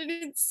bat and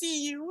didn't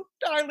see you,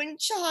 darling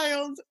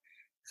child?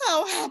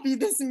 How happy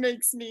this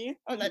makes me.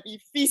 Oh, let me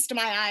feast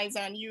my eyes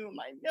on you,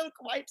 my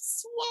milk-white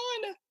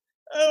swan.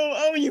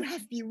 Oh, you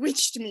have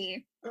bewitched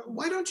me.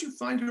 Why don't you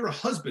find her a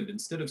husband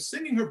instead of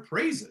singing her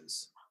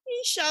praises?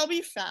 He shall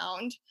be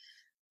found.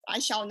 I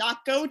shall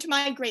not go to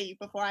my grave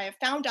before I have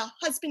found a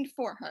husband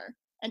for her,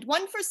 and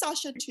one for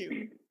Sasha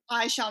too.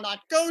 I shall not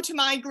go to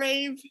my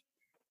grave.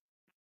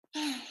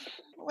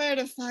 Where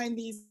to find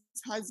these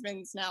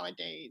husbands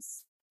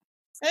nowadays?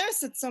 There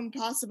sit some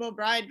possible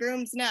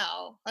bridegrooms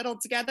now,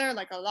 huddled together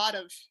like a lot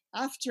of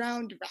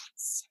half-drowned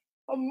rats.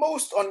 A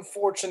most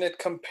unfortunate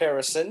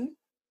comparison.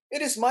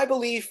 It is my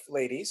belief,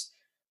 ladies,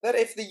 that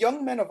if the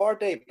young men of our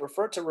day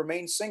prefer to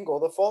remain single,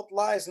 the fault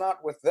lies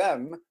not with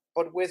them,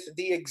 but with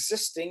the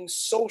existing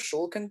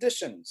social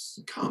conditions.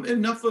 Come,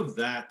 enough of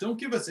that. Don't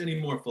give us any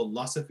more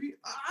philosophy.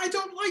 I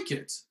don't like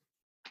it.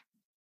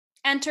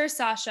 Enter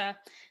Sasha.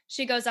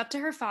 She goes up to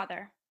her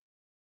father.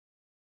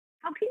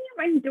 How can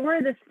you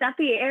endure the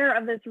stuffy air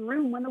of this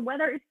room when the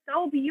weather is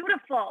so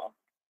beautiful?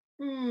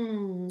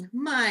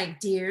 My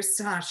dear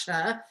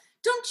Sasha,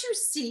 don't you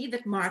see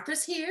that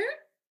Martha's here?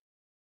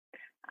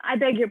 I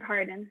beg your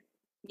pardon.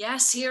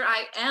 Yes, here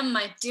I am,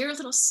 my dear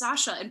little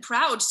Sasha, and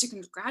proud to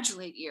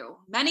congratulate you.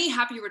 Many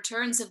happy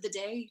returns of the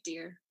day,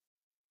 dear.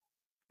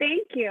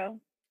 Thank you.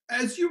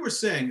 As you were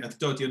saying,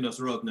 Avdotia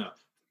Nosrodna,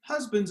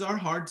 husbands are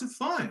hard to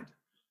find.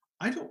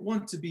 I don't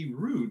want to be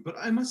rude, but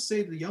I must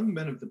say the young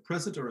men of the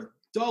present are a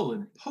dull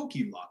and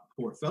poky lot,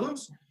 poor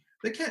fellows.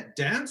 They can't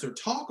dance or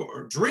talk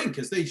or drink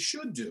as they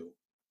should do.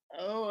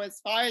 Oh, as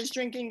far as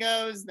drinking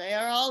goes, they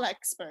are all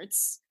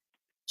experts.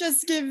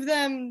 Just give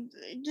them...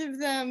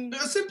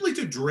 Simply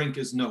to drink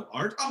is no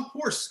art. A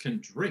horse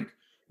can drink.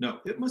 No,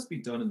 it must be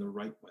done in the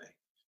right way.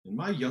 In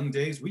my young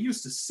days, we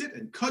used to sit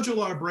and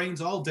cudgel our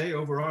brains all day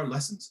over our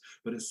lessons,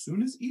 but as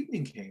soon as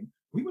evening came,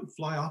 we would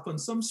fly off on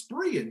some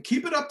spree and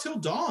keep it up till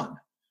dawn.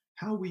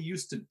 How we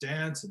used to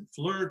dance and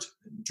flirt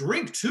and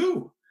drink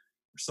too.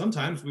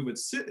 Sometimes we would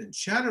sit and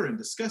chatter and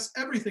discuss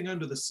everything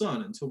under the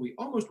sun until we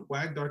almost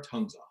wagged our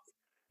tongues off.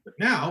 But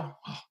now,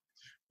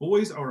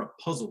 boys are a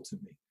puzzle to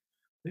me.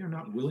 They are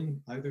not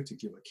willing either to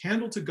give a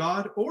candle to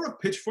God or a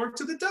pitchfork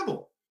to the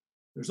devil.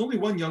 There's only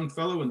one young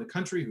fellow in the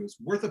country who is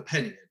worth a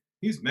penny, and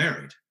he's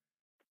married.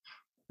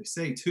 They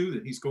say, too,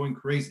 that he's going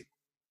crazy.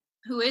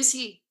 Who is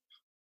he?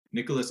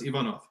 Nicholas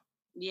Ivanov.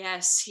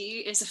 Yes, he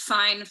is a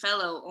fine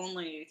fellow,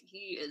 only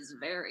he is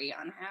very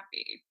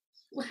unhappy.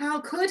 Well, how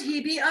could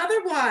he be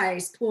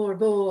otherwise, poor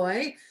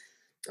boy?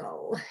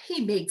 Oh,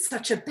 he made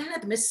such a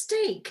bad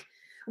mistake.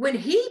 When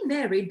he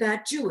married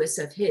that Jewess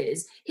of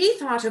his, he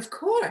thought, of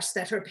course,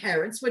 that her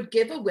parents would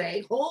give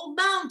away whole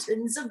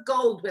mountains of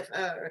gold with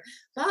her.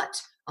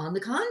 But, on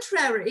the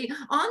contrary,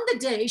 on the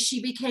day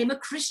she became a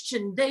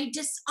Christian, they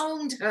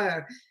disowned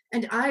her,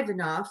 and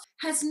Ivanov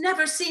has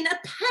never seen a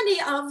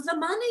penny of the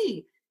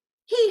money.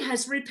 He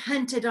has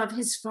repented of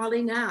his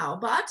folly now,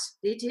 but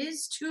it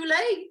is too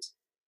late.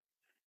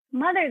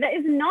 Mother, that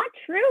is not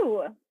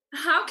true.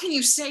 How can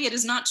you say it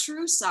is not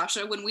true,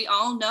 Sasha, when we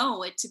all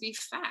know it to be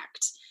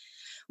fact?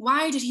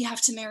 Why did he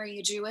have to marry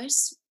a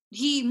Jewess?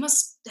 He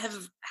must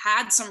have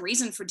had some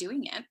reason for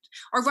doing it.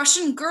 Are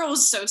Russian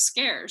girls so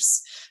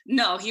scarce?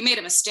 No, he made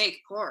a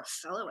mistake. Poor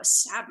fellow, a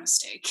sad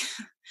mistake.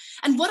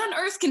 And what on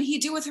earth can he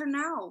do with her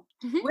now?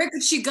 Where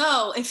could she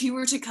go if he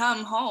were to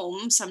come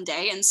home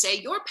someday and say,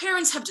 your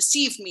parents have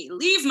deceived me,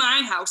 leave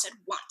my house at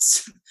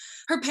once?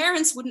 Her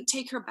parents wouldn't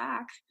take her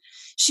back.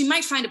 She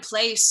might find a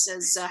place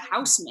as a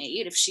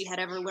housemaid if she had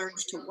ever learned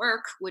to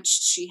work, which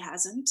she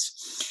hasn't.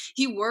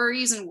 He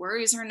worries and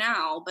worries her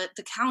now, but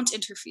the Count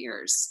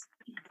interferes.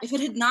 If it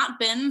had not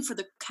been for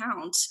the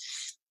Count,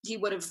 he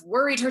would have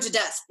worried her to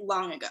death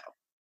long ago.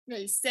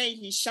 They say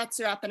he shuts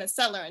her up in a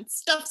cellar and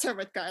stuffs her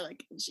with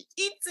garlic, and she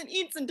eats and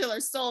eats until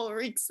her soul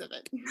reeks of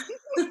it.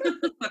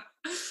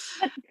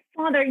 But,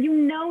 Father, you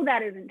know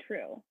that isn't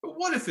true. But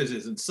what if it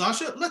isn't,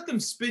 Sasha? Let them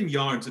spin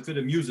yarns if it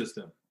amuses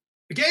them.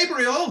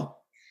 Gabriel!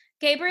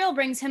 Gabriel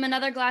brings him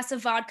another glass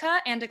of vodka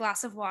and a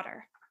glass of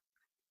water.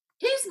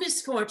 His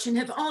misfortune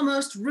have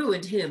almost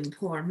ruined him,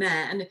 poor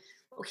man.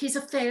 His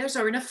affairs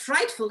are in a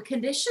frightful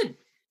condition.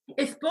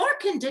 If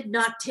Borkin did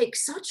not take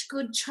such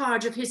good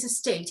charge of his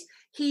estate,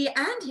 he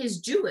and his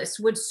Jewess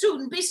would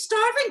soon be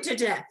starving to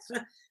death.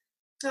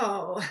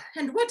 Oh,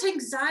 and what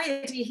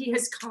anxiety he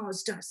has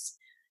caused us.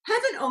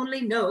 Heaven only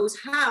knows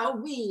how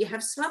we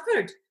have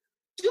suffered.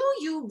 Do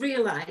you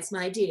realize,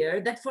 my dear,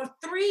 that for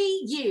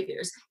 3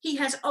 years he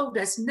has owed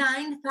us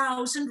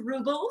 9,000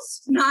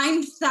 rubles?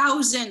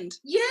 9,000?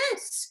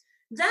 Yes,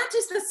 that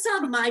is the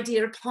sum my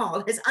dear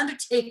Paul has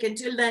undertaken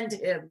to lend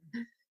him.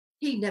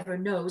 He never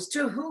knows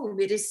to whom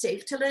it is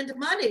safe to lend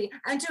money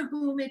and to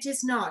whom it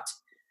is not.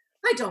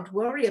 I don't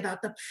worry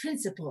about the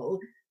principal,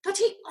 but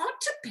he ought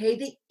to pay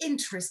the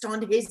interest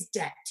on his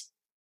debt.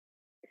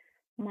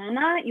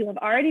 Mama, you have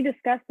already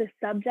discussed this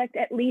subject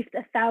at least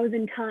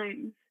 1,000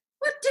 times.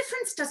 What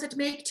difference does it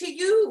make to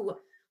you?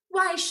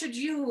 Why should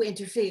you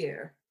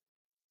interfere?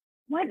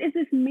 What is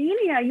this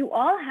mania you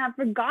all have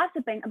for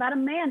gossiping about a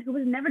man who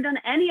has never done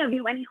any of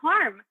you any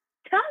harm?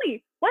 Tell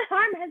me, what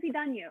harm has he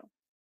done you?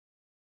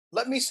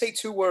 Let me say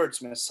 2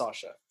 words, Miss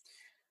Sasha.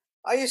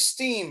 I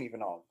esteem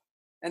Ivanov,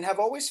 and have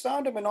always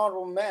found him an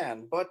honorable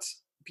man, but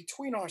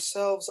between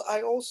ourselves,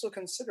 I also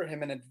consider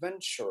him an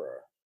adventurer.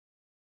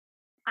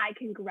 I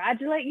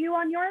congratulate you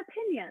on your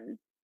opinion.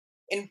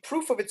 In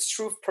proof of its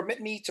truth,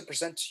 permit me to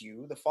present to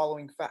you the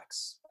following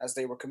facts, as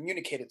they were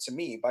communicated to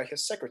me by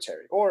his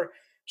secretary, or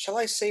shall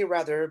I say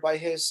rather by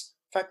his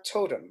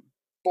factotum,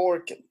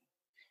 Borkin.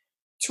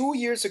 2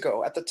 years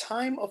ago, at the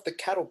time of the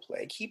cattle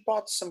plague, he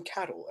bought some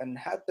cattle and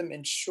had them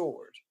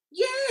insured.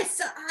 Yes,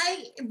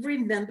 I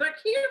remember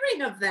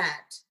hearing of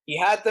that. He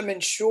had them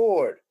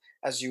insured,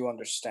 as you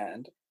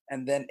understand,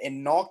 and then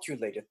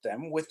inoculated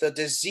them with the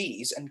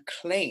disease and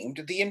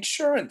claimed the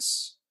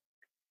insurance.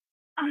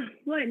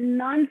 What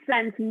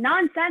nonsense,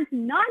 nonsense,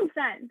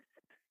 nonsense.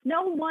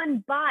 No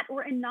one bought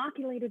or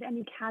inoculated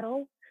any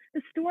cattle.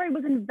 The story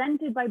was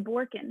invented by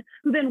Borkin,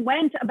 who then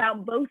went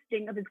about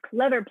boasting of his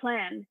clever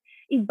plan.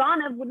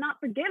 Ivanov would not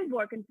forgive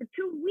Borkin for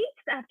 2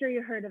 weeks after he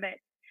heard of it.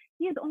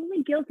 He is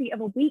only guilty of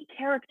a weak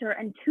character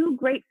and too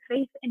great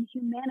faith in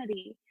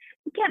humanity.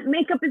 He can't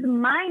make up his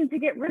mind to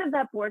get rid of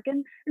that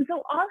Borkin, and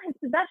so all his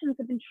possessions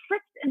have been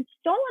tricked and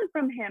stolen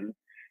from him.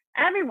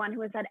 Everyone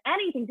who has had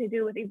anything to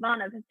do with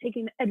Ivanov has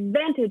taken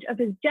advantage of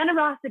his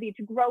generosity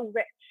to grow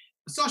rich.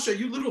 Sasha,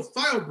 you little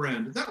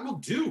firebrand, that will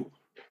do.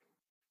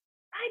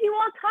 Why do you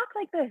all talk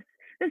like this?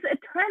 This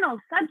eternal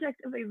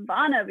subject of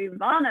Ivanov,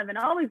 and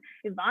always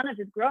Ivanov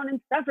has grown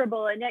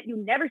insufferable, and yet you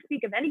never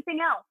speak of anything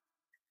else.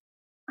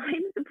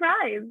 I'm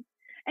surprised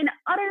and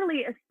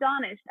utterly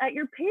astonished at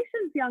your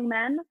patience, young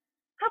men.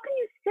 How can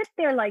you sit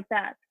there like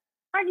that?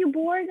 Aren't you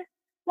bored?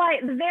 Why,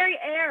 the very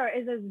air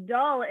is as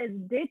dull as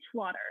ditch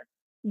water.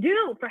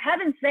 Do, for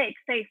heaven's sake,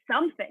 say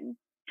something.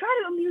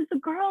 Try to amuse the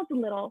girls a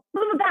little.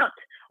 Move about.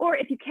 Or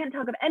if you can't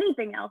talk of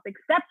anything else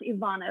except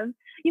Ivanov,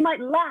 you might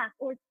laugh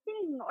or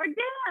sing or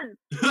dance.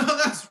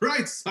 That's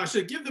right,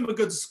 Sasha. Give them a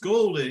good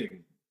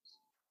scolding.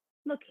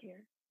 Look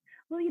here.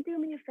 Will you do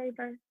me a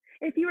favor?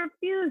 If you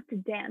refuse to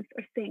dance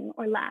or sing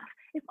or laugh,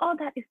 if all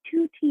that is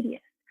too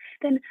tedious,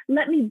 then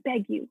let me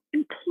beg you,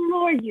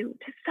 implore you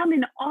to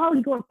summon all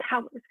your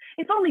powers,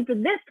 if only for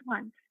this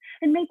once,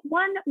 and make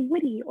one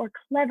witty or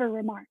clever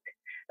remark.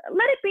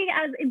 Let it be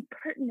as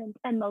impertinent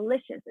and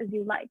malicious as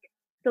you like,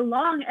 so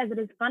long as it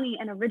is funny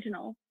and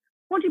original.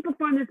 Won't you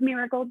perform this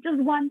miracle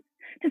just once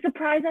to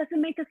surprise us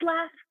and make us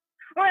laugh?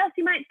 Or else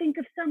you might think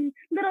of some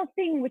little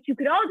thing which you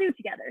could all do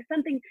together,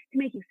 something to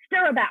make you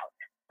stir about.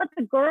 Let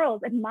the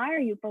girls admire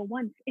you for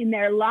once in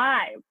their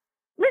lives.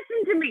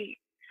 Listen to me.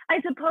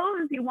 I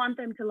suppose you want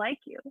them to like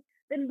you.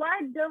 Then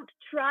why don't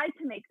try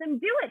to make them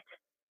do it?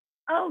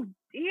 Oh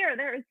dear,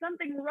 there is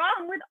something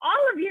wrong with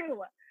all of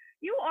you.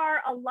 You are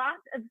a lot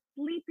of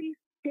sleepy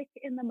stick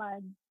in the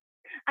mud.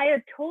 I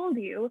have told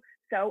you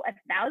so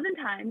 1,000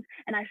 times,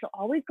 and I shall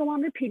always go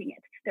on repeating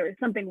it. There is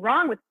something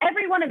wrong with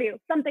every one of you.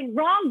 Something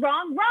wrong,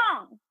 wrong,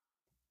 wrong.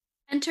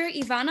 Enter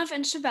Ivanov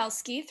and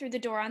Shabelsky through the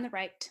door on the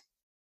right.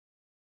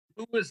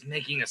 Who is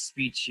making a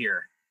speech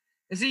here?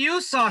 Is it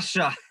you,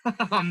 Sasha?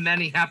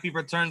 Many happy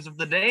returns of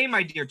the day,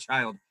 my dear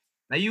child.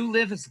 May you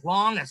live as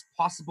long as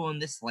possible in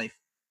this life,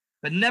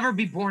 but never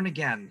be born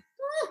again.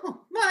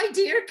 Oh, my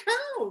dear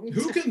Count.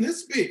 Who can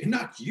this be?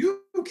 Not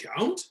you,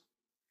 Count.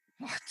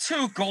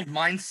 2 gold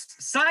mines,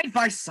 side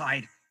by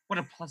side. What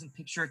a pleasant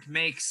picture it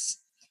makes.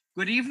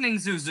 Good evening,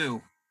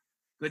 Zuzu.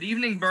 Good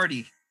evening,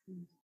 Birdie.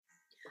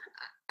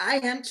 I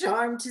am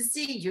charmed to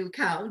see you,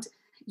 Count.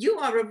 You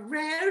are a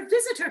rare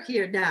visitor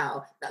here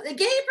now.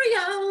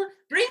 Gabriel,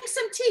 bring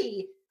some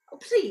tea. Oh,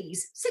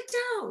 please, sit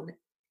down.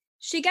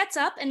 She gets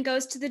up and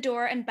goes to the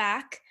door and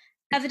back,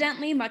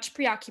 evidently much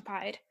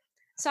preoccupied.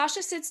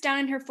 Sasha sits down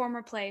in her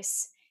former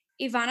place.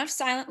 Ivanov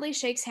silently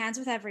shakes hands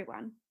with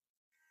everyone.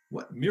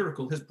 What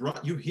miracle has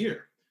brought you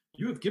here?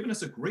 You have given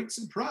us a great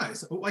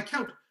surprise. Oh, I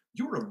Count,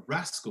 you're a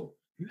rascal.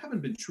 You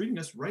haven't been treating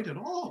us right at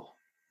all.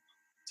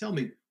 Tell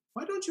me,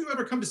 why don't you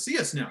ever come to see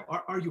us now?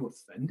 Are you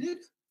offended?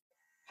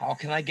 How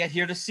can I get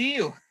here to see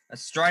you?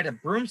 Astride a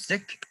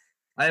broomstick.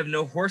 I have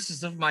no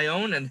horses of my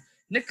own, and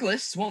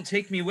Nicholas won't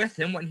take me with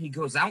him when he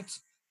goes out.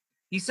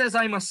 He says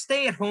I must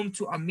stay at home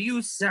to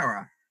amuse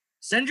Sarah.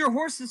 Send your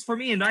horses for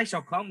me, and I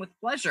shall come with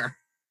pleasure.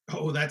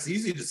 Oh, that's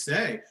easy to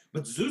say,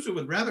 but Zuzu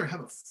would rather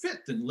have a fit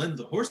than lend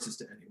the horses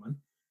to anyone.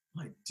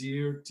 My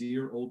dear,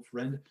 dear old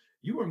friend,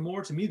 you are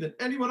more to me than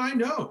anyone I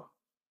know.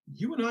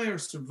 You and I are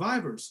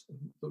survivors of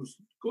those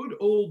good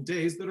old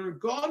days that are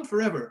gone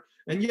forever,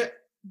 and yet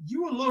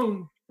you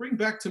alone bring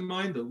back to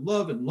mind the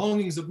love and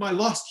longings of my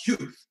lost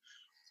youth.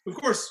 Of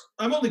course,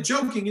 I'm only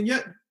joking, and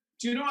yet,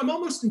 do you know, I'm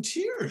almost in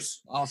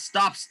tears. Oh,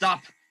 stop.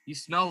 You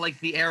smell like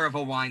the air of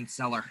a wine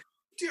cellar.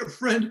 Dear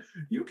friend,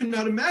 you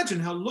cannot imagine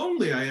how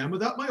lonely I am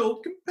without my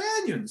old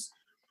companions.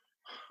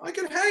 I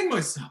could hang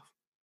myself.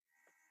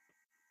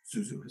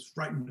 Zuzu has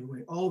frightened away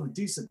all the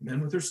decent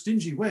men with her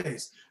stingy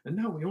ways, and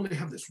now we only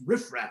have this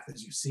riffraff,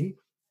 as you see.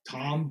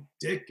 Tom,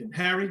 Dick, and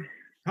Harry.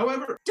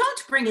 However...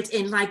 Don't bring it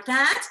in like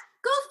that.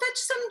 Go fetch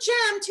some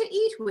jam to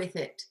eat with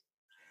it.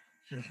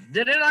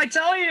 Didn't I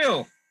tell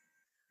you?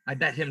 I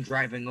bet him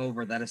driving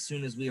over that as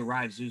soon as we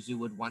arrive, Zuzu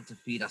would want to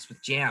feed us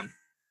with jam.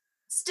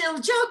 Still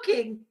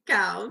joking,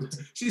 Count.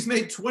 She's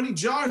made 20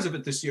 jars of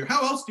it this year.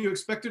 How else do you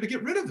expect her to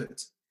get rid of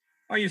it?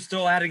 Are you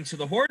still adding to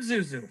the hoard,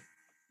 Zuzu?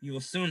 You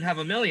will soon have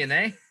 1 million,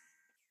 eh?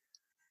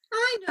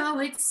 I know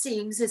it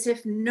seems as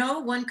if no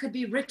one could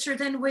be richer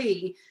than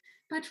we,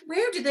 but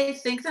where do they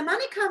think the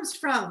money comes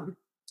from?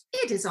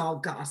 It is all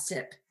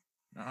gossip.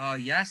 Oh,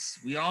 yes,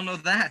 we all know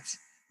that.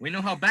 We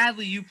know how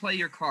badly you play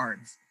your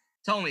cards.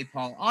 Tell me,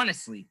 Paul,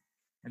 honestly,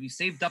 have you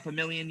saved up 1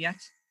 million yet?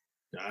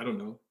 I don't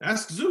know.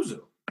 Ask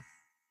Zuzu.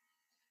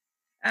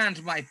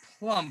 And my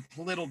plump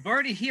little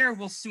birdie here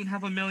will soon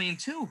have 1 million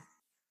too.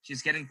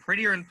 She's getting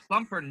prettier and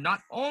plumper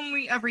not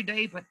only every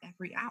day, but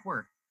every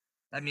hour.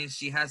 That means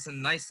she has a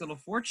nice little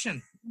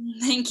fortune.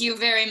 Thank you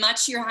very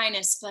much, Your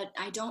Highness, but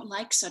I don't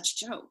like such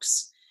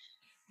jokes.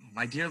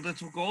 My dear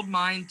little gold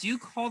mine, do you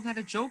call that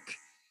a joke?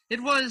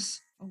 It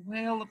was a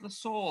wail of the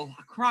soul,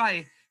 a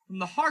cry from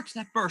the heart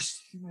that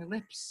burst through my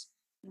lips.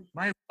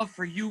 My love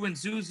for you and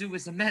Zuzu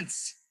is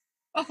immense.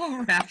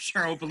 Oh,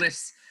 rapture, oh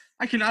bliss.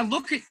 I cannot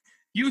look at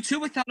you two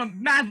without a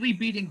madly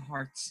beating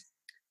heart.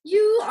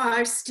 You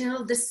are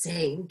still the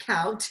same,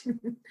 Count.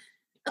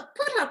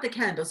 Put out the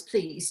candles,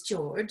 please,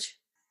 George.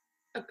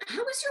 How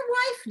is your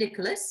wife,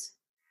 Nicholas?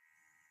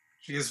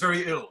 She is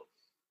very ill.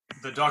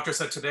 The doctor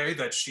said today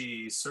that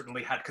she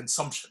certainly had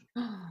consumption.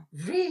 Oh,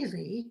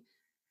 really?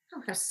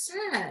 Oh, how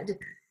sad.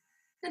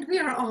 And we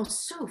are all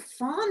so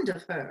fond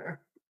of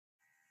her.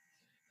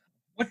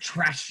 What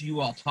trash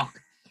you all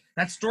talk.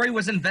 That story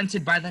was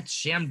invented by that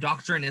sham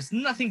doctor and is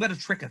nothing but a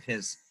trick of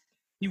his.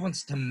 He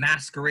wants to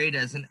masquerade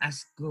as an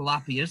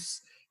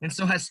Asclepius, and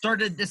so has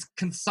started this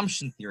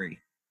consumption theory.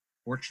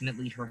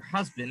 Fortunately, her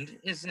husband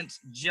isn't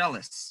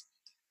jealous.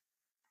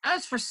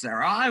 As for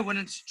Sarah, I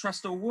wouldn't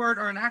trust a word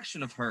or an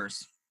action of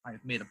hers. I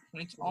have made a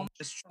point of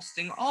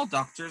distrusting all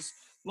doctors,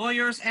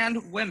 lawyers,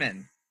 and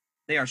women.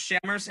 They are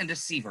shammers and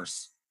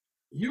deceivers.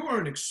 You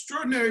are an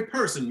extraordinary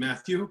person,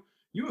 Matthew.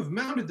 You have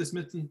mounted this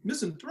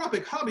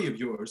misanthropic hobby of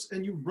yours,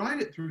 and you ride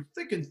it through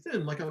thick and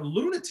thin like a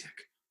lunatic.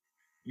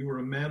 You are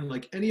a man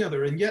like any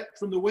other, and yet,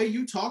 from the way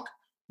you talk,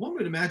 one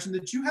would imagine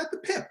that you had the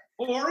pip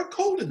or a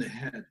cold in the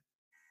head.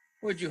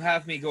 Would you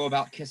have me go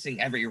about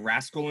kissing every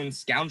rascal and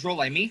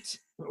scoundrel I meet?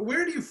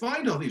 Where do you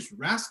find all these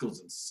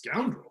rascals and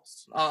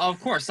scoundrels? Of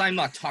course, I'm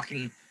not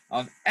talking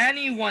of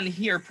anyone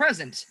here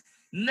present.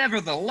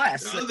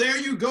 Nevertheless... there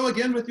you go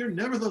again with your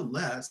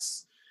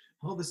nevertheless.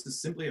 All this is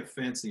simply a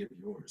fancy of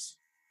yours.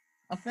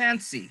 A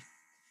fancy.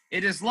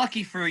 It is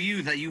lucky for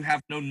you that you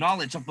have no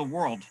knowledge of the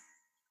world.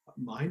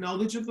 My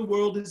knowledge of the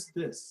world is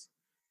this.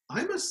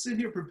 I must sit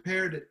here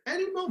prepared at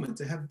any moment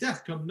to have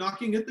death come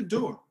knocking at the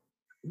door.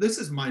 This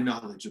is my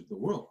knowledge of the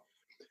world.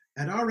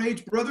 At our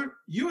age, brother,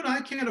 you and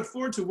I can't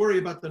afford to worry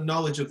about the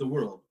knowledge of the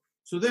world.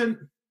 So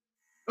then,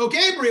 oh,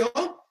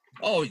 Gabriel!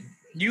 Oh,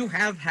 you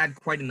have had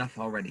quite enough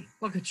already.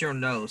 Look at your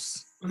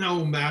nose.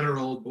 No matter,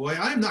 old boy.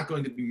 I'm not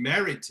going to be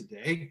married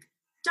today.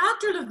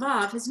 Dr.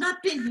 Lvov has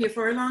not been here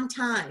for a long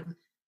time.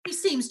 He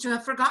seems to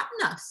have forgotten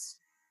us.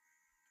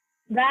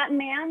 That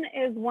man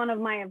is one of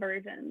my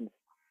aversions.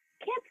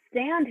 Can't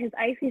stand his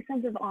icy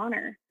sense of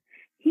honor.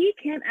 He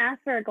can't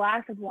ask for a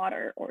glass of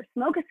water or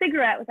smoke a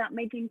cigarette without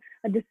making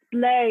a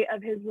display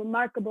of his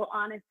remarkable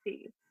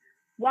honesty.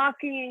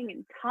 Walking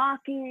and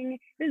talking,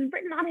 it is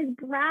written on his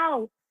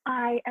brow,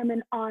 I am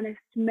an honest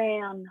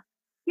man.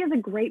 He has a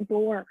great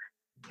bore.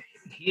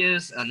 He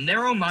is a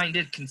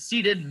narrow-minded,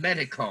 conceited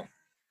medico.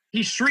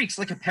 He shrieks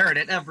like a parrot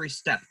at every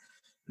step.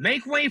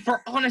 Make way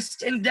for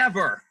honest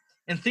endeavor,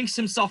 and thinks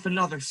himself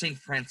another St.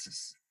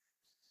 Francis.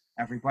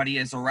 Everybody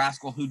is a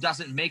rascal who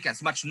doesn't make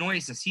as much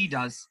noise as he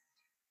does.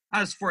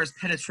 As for his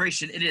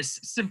penetration, it is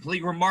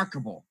simply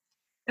remarkable.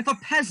 If a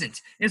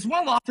peasant is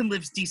well off and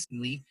lives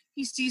decently,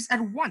 he sees at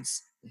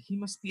once that he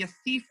must be a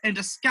thief and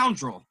a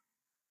scoundrel.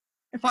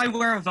 If I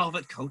wear a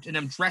velvet coat and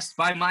am dressed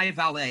by my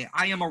valet,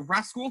 I am a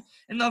rascal,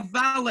 and the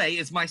valet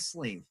is my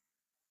slave.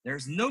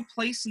 There's no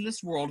place in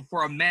this world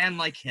for a man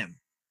like him.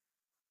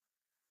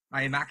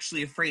 I am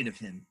actually afraid of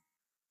him.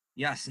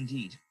 Yes,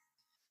 indeed.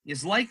 He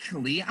is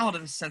likely out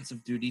of a sense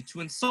of duty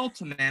to insult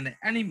a man at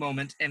any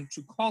moment and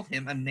to call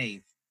him a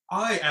knave.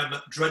 I am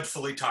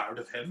dreadfully tired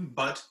of him,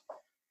 but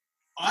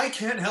I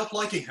can't help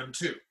liking him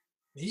too.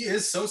 He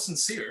is so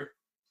sincere.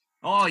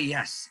 Oh,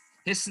 yes.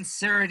 His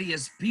sincerity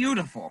is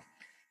beautiful.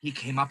 He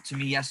came up to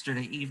me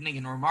yesterday evening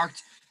and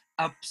remarked,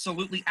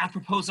 absolutely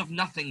apropos of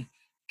nothing,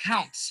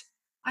 Count,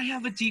 I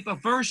have a deep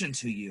aversion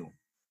to you.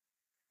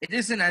 It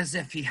isn't as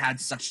if he had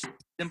such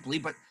simply,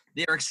 but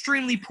they are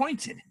extremely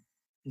pointed.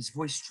 His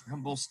voice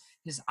trembles,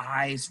 his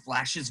eyes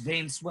flash, his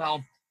veins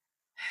swell.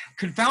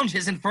 Confound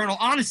his infernal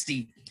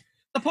honesty,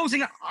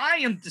 supposing I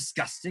am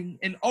disgusting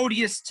and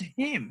odious to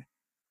him.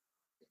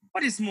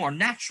 What is more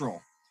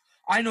natural?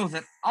 I know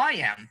that I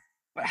am,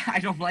 but I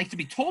don't like to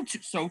be told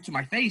so to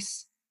my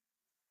face.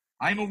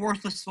 I am a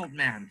worthless old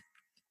man,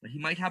 but he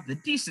might have the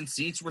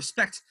decency to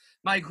respect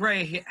my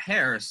gray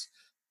hairs.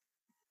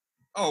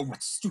 Oh,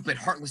 what stupid,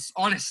 heartless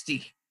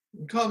honesty!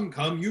 Come,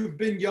 come, you've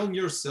been young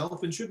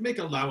yourself and should make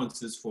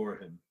allowances for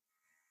him.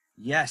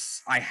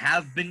 Yes, I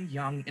have been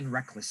young and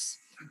reckless.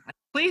 I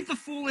played the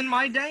fool in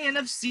my day and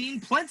have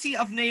seen plenty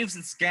of knaves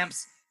and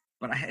scamps,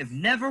 but I have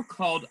never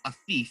called a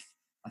thief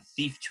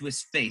to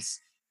his face,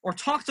 or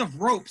talked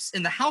of ropes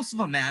in the house of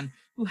a man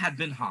who had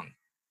been hung.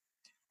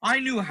 I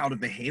knew how to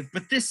behave,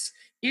 but this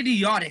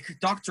idiotic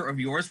doctor of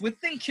yours would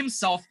think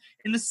himself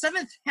in the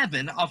seventh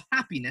heaven of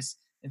happiness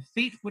if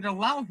fate would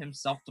allow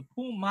himself to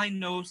pull my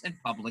nose in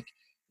public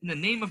in the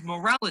name of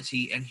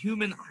morality and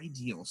human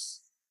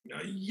ideals.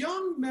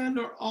 Young men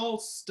are all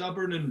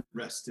stubborn and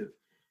restive.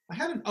 I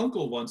had an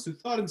uncle once who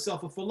thought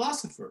himself a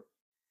philosopher.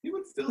 He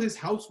would fill his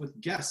house with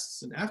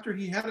guests, and after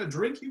he had a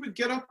drink, he would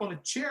get up on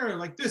a chair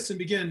like this and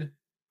begin,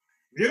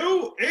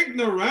 "You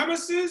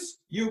ignoramuses,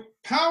 you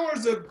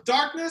powers of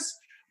darkness,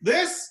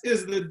 this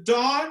is the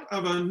dawn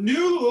of a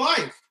new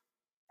life."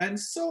 And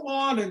so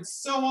on and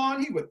so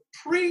on. He would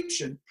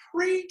preach and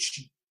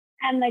preach.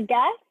 And the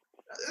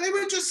guests? They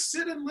would just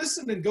sit and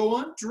listen and go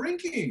on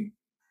drinking.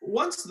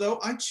 Once, though,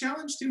 I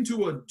challenged him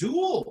to a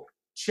duel,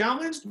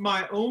 challenged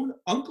my own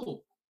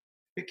uncle.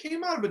 It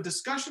came out of a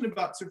discussion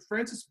about Sir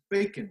Francis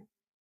Bacon.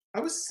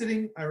 I was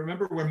sitting, I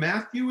remember, where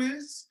Matthew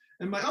is,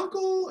 and my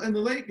uncle and the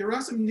late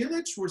Gerasim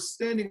Nilich were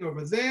standing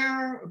over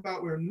there,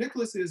 about where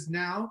Nicholas is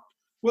now.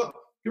 Well,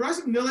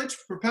 Gerasim Nilich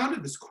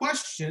propounded this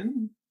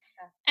question.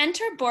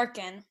 Enter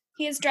Borkin.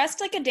 He is dressed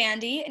like a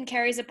dandy and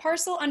carries a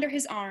parcel under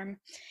his arm.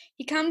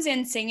 He comes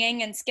in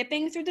singing and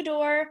skipping through the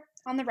door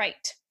on the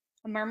right.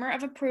 A murmur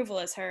of approval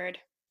is heard.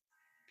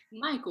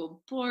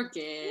 Michael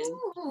Borkin.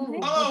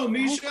 Hello,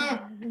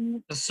 Misha.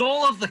 The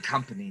soul of the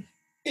company.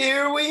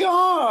 Here we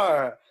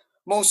are.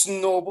 Most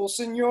noble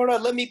Signora,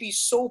 let me be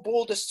so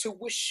bold as to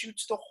wish you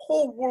to the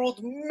whole world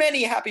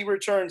many happy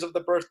returns of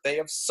the birthday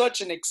of such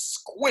an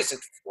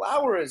exquisite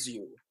flower as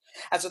you.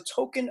 As a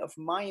token of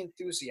my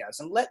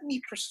enthusiasm, let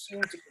me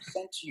presume to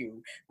present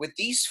you with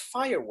these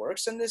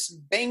fireworks and this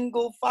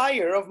Bengal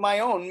fire of my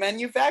own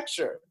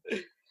manufacture.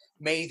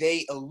 May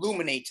they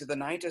illuminate the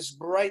night as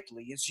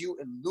brightly as you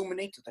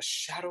illuminate the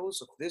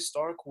shadows of this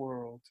dark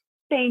world.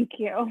 Thank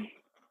you.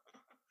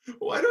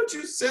 Why don't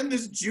you send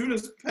this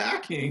Judas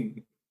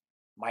packing?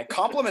 My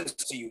compliments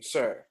to you,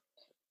 sir.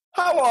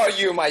 How are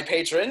you, my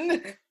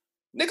patron?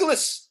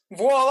 Nicholas,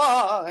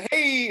 voila,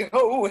 hey,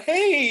 ho,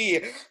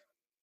 hey!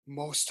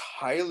 Most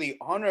highly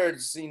honored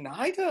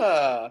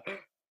Zenaida.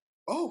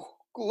 Oh,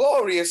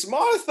 glorious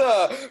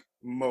Martha!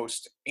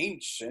 Most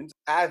ancient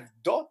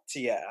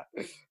Avdotia.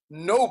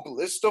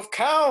 Noblest of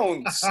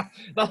counts.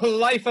 The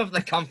life of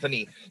the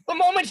company. The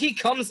moment he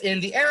comes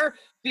in, the air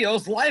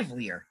feels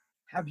livelier.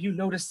 Have you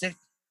noticed it?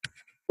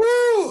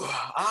 Whew,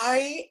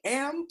 I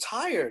am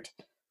tired.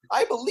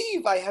 I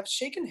believe I have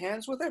shaken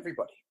hands with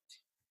everybody.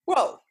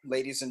 Well,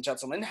 ladies and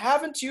gentlemen,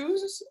 haven't you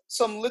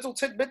some little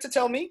tidbit to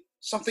tell me?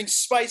 Something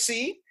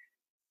spicy?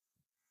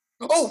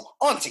 Oh,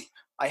 Auntie,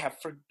 I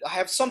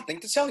have something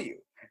to tell you.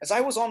 As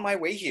I was on my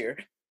way here,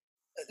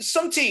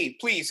 some tea,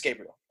 please,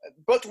 Gabriel,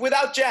 but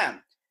without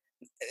jam.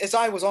 As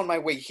I was on my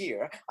way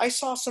here, I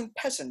saw some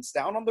peasants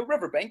down on the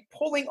riverbank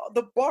pulling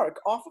the bark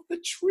off of the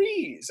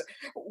trees.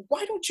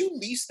 Why don't you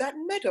lease that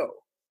meadow?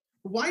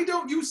 Why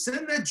don't you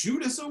send that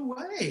Judas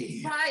away?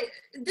 Why,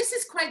 this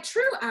is quite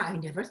true. I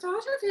never thought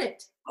of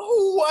it.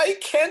 Oh, I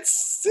can't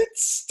sit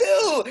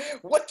still.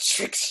 What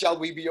tricks shall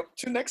we be up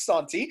to next,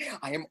 Auntie?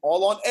 I am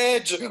all on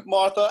edge,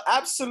 Martha,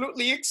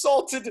 absolutely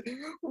exalted.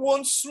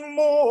 Once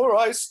more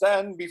I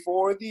stand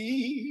before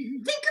thee.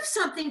 Think of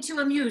something to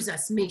amuse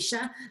us,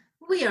 Misha.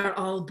 We are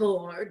all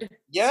bored.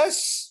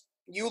 Yes,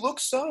 you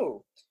look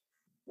so.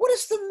 What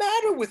is the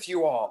matter with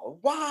you all?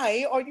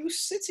 Why are you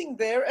sitting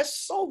there as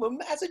solemn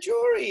as a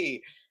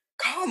jury?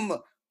 Come,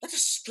 let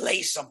us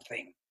play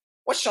something.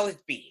 What shall it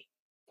be?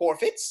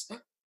 Forfeits?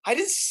 Hide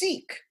and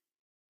seek?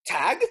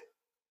 Tag?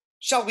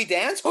 Shall we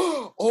dance?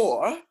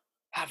 Or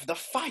have the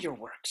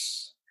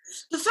fireworks?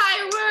 The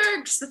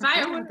fireworks! The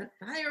fireworks!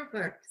 The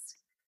fireworks.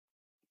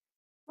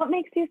 What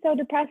makes you so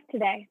depressed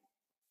today?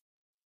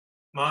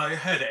 My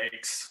head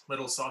aches,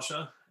 little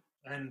Sasha,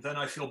 and then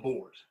I feel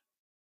bored.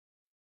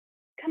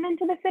 Come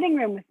into the sitting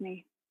room with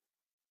me.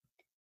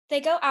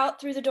 They go out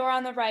through the door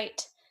on the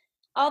right.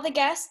 All the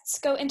guests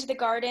go into the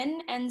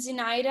garden, and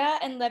Zenaida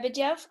and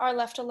Lebedev are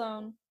left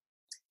alone.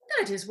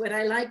 That is what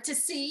I like to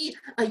see.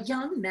 A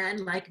young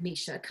man like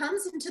Misha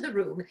comes into the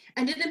room,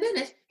 and in a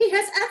minute he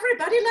has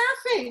everybody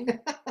laughing.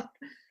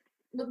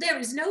 Well, there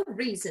is no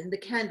reason the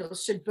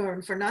candles should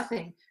burn for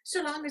nothing,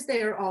 so long as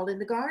they are all in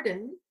the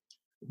garden.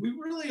 We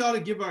really ought to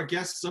give our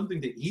guests something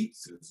to eat,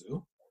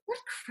 Zuzu. What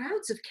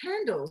crowds of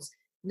candles!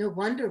 No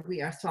wonder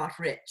we are thought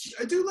rich.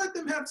 Do let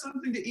them have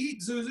something to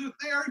eat, Zuzu.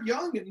 They are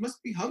young and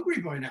must be hungry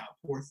by now,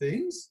 poor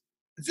things.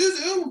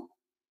 Zuzu!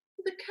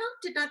 The Count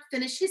did not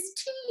finish his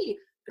tea,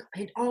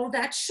 and all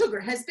that sugar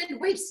has been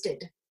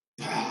wasted.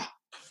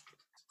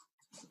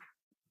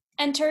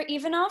 Enter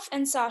Ivanov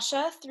and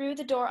Sasha through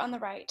the door on the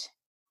right.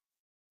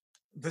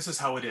 This is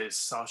how it is,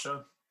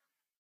 Sasha.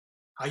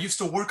 I used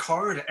to work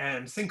hard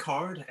and think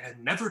hard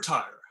and never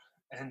tire,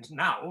 and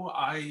now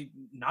I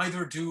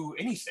neither do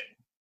anything.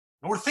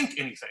 nor think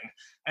anything,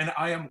 and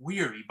I am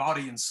weary,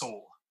 body and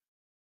soul.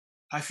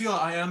 I feel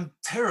I am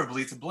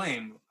terribly to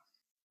blame.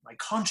 My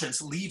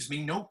conscience leaves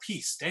me no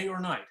peace, day or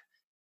night,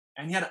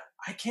 and yet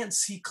I can't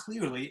see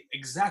clearly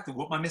exactly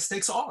what my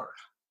mistakes are.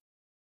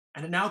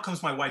 And now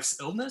comes my wife's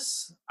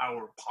illness,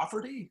 our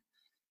poverty,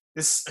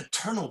 this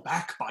eternal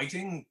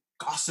backbiting,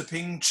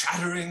 gossiping,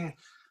 chattering,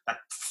 that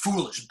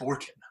foolish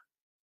Borkin.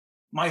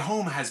 My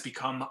home has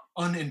become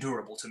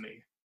unendurable to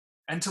me,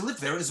 and to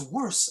live there is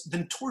worse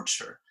than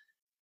torture.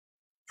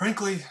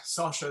 Frankly,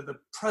 Sasha, the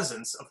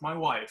presence of my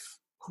wife,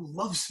 who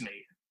loves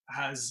me,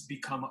 has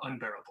become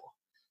unbearable.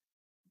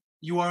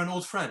 You are an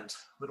old friend,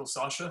 little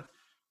Sasha.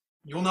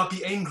 You will not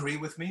be angry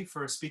with me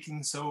for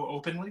speaking so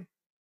openly.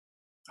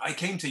 I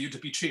came to you to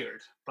be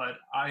cheered, but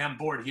I am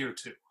bored here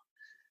too.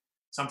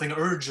 Something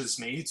urges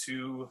me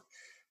to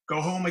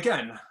go home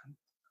again.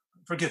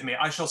 Forgive me,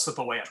 I shall slip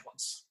away at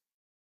once.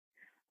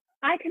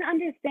 I can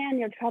understand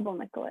your trouble,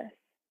 Nicholas.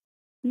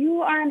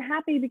 You are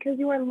unhappy because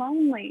you are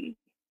lonely.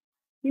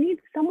 You need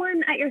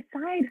someone at your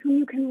side whom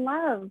you can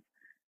love,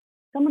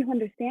 someone who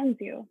understands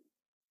you.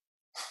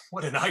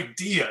 What an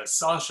idea,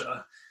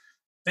 Sasha.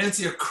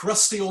 Fancy a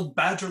crusty old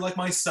badger like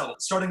myself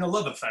starting a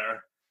love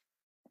affair.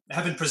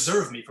 Heaven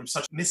preserve me from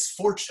such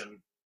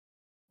misfortune.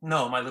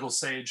 No, my little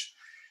sage,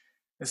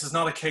 this is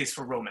not a case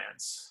for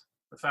romance.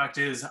 The fact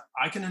is,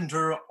 I can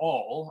endure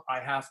all I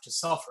have to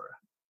suffer.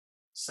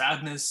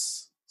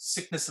 Sadness,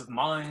 sickness of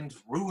mind,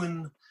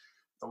 ruin,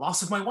 the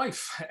loss of my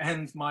wife,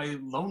 and my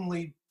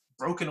lonely,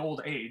 broken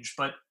old age,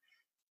 but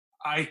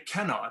I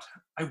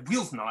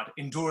will not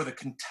endure the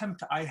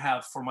contempt I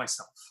have for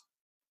myself.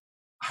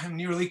 I am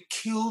nearly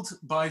killed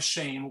by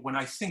shame when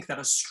I think that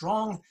a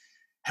strong,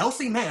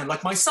 healthy man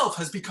like myself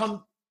has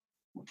become,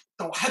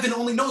 though heaven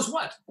only knows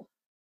what.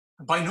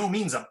 By no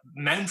means a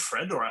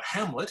Manfred or a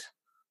Hamlet.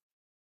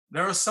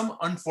 There are some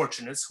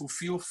unfortunates who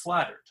feel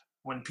flattered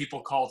when people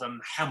call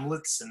them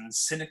Hamlets and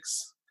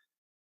cynics.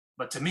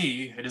 But to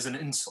me, it is an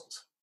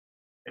insult.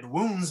 It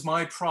wounds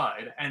my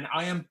pride, and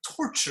I am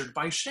tortured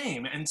by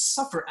shame and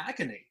suffer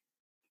agony.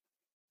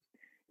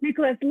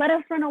 Nicholas, let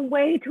us run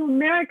away to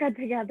America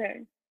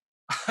together.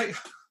 I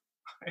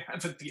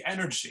haven't the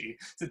energy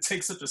to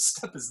take such a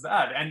step as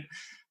that. And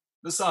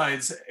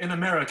besides, in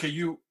America,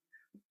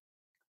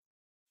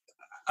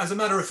 as a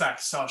matter of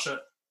fact, Sasha,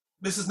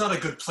 this is not a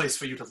good place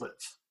for you to live.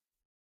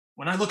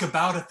 When I look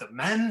about at the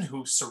men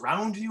who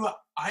surround you,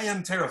 I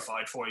am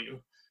terrified for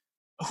you.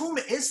 Whom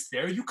is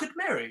there you could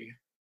marry?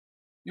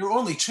 Your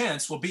only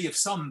chance will be if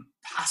some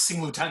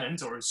passing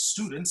lieutenant or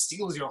student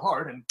steals your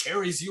heart and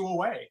carries you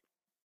away.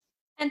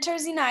 Enter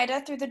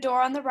Zenaida through the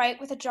door on the right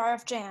with a jar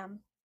of jam.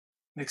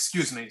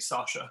 Excuse me,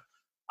 Sasha.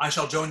 I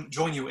shall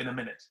join you in a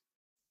minute.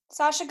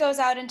 Sasha goes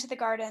out into the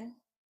garden.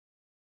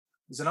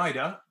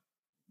 Zenaida,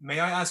 may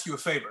I ask you a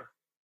favor?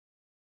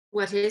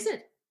 What is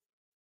it?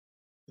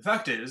 The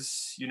fact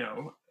is,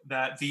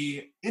 that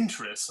the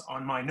interest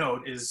on my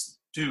note is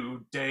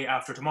due day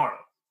after tomorrow.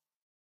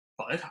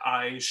 But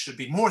I should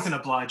be more than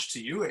obliged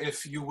to you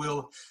if you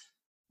will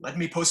let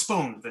me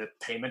postpone the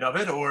payment of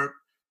it, or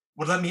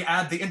would let me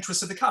add the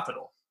interest of the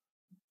capital.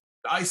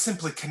 I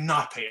simply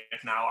cannot pay it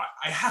now.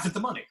 I haven't the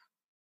money.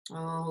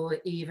 Oh,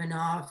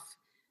 Ivanov,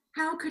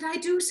 how could I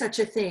do such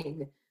a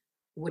thing?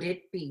 Would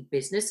it be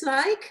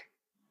businesslike?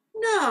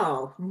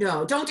 No,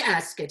 don't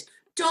ask it.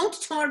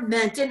 Don't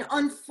torment an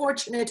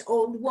unfortunate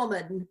old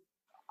woman.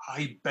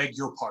 I beg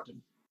your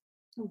pardon.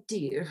 Oh,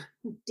 dear,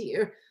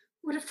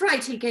 what a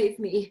fright he gave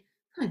me.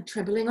 I'm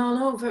trembling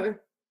all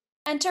over.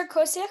 Enter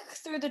Kosik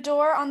through the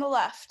door on the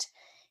left.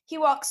 He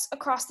walks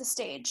across the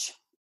stage.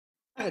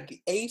 I had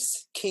the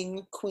ace,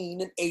 king,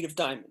 queen, and 8 of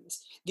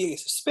diamonds. The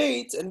ace of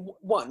spades and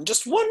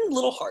just one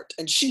little heart.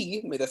 And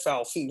she, may the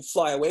foul fiend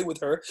fly away with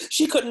her,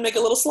 she couldn't make a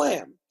little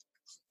slam.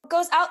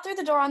 Goes out through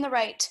the door on the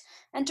right.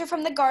 Enter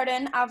from the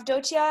garden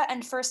Avdotia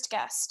and first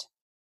guest.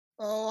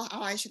 Oh,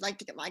 how I should like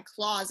to get my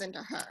claws into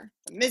her,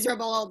 the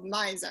miserable old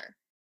miser.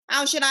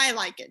 How should I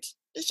like it?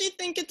 Does she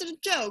think it's a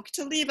joke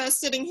to leave us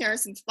sitting here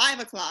since 5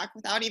 o'clock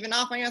without even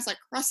offering us a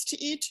crust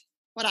to eat?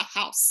 What a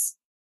house.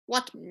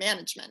 What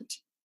management.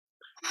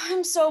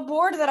 I'm so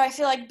bored that I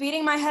feel like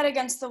beating my head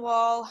against the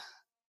wall.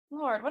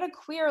 Lord, what a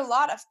queer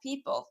lot of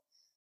people.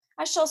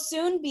 I shall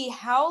soon be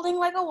howling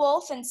like a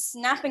wolf and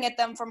snapping at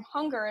them from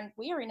hunger and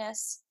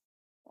weariness.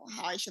 Oh,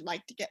 how I should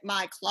like to get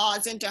my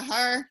claws into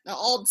her, the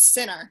old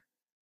sinner.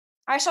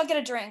 I shall get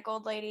a drink,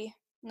 old lady,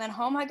 and then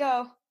home I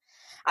go.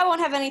 I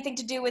won't have anything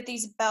to do with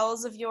these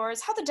bells of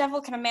yours. How the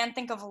devil can a man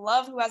think of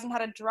love who hasn't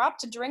had a drop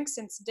to drink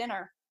since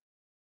dinner?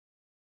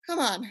 Come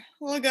on,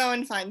 we'll go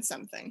and find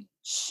something.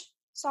 Shh,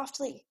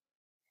 softly.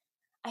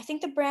 I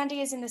think the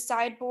brandy is in the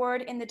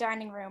sideboard in the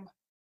dining room.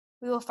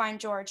 We will find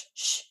George.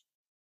 Shh.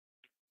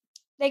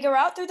 They go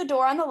out through the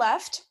door on the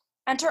left.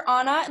 Enter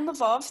Anna and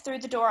Lvov through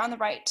the door on the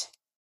right.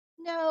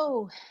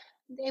 No,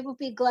 they will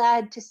be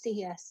glad to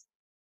see us.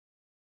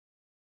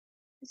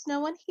 Is no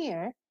one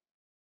here?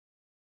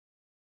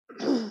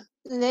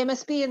 They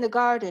must be in the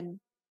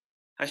garden.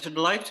 I should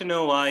like to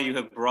know why you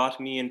have brought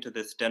me into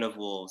this den of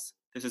wolves.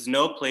 This is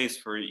no place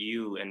for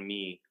you and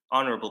me.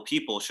 Honorable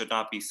people should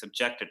not be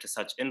subjected to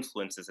such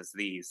influences as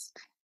these.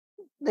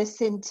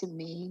 Listen to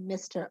me,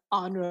 Mr.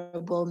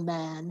 Honorable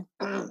Man.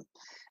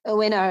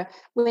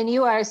 When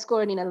you are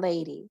escorting a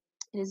lady,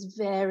 it is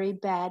very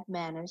bad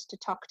manners to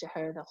talk to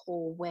her the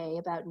whole way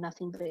about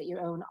nothing but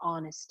your own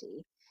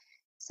honesty.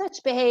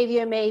 Such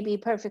behavior may be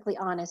perfectly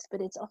honest,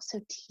 but it's also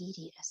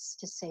tedious,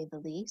 to say the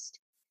least.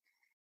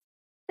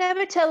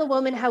 Never tell a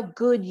woman how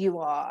good you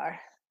are.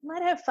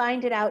 Let her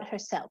find it out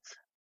herself.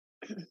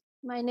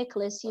 My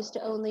Nicholas used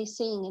to only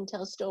sing and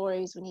tell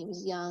stories when he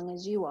was young,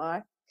 as you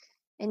are,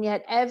 and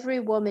yet every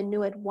woman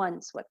knew at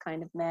once what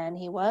kind of man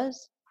he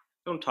was.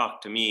 Don't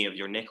talk to me of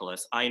your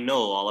Nicholas. I know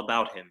all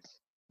about him.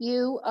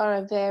 You are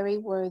a very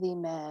worthy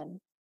man,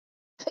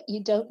 but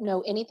you don't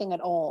know anything at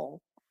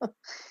all.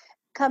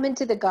 Come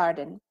into the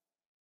garden.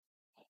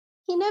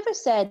 He never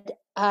said,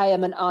 I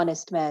am an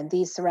honest man.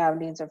 These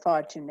surroundings are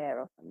far too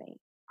narrow for me.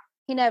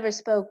 He never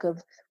spoke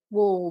of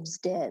wolves'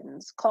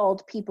 dens,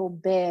 called people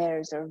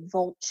bears or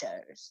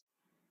vultures.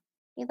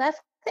 He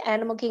left the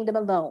animal kingdom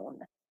alone.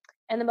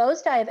 And the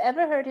most I have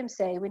ever heard him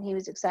say when he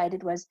was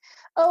excited was,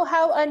 oh,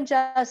 how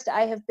unjust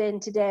I have been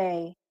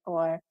today,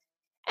 or,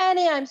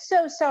 Annie, I'm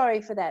so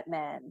sorry for that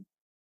man.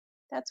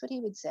 That's what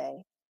he would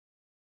say.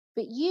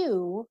 But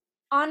you...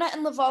 Anna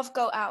and Lvov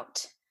go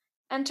out.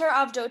 Enter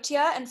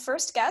Avdotia and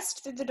first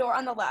guest through the door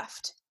on the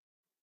left.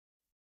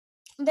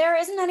 There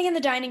isn't any in the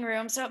dining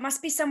room, so it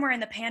must be somewhere in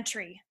the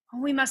pantry.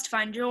 We must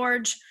find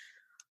George.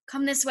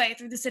 Come this way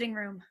through the sitting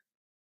room.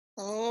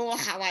 Oh,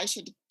 how I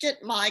should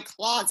get my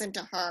claws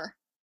into her.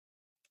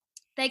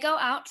 They go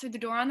out through the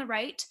door on the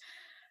right.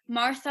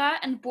 Martha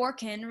and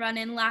Borkin run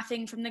in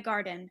laughing from the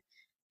garden.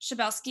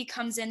 Shabelsky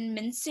comes in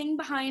mincing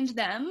behind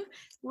them,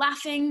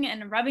 laughing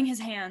and rubbing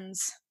his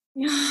hands.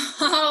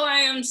 Oh, I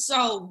am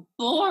so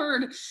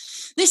bored.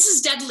 This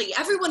is deadly.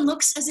 Everyone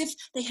looks as if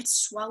they had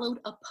swallowed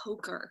a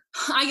poker.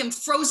 I am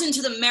frozen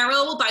to the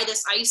marrow by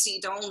this icy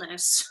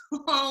dullness.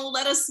 Oh,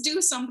 let us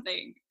do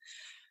something.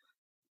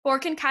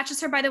 Borkin catches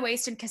her by the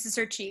waist and kisses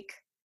her cheek.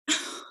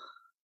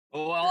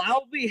 Well,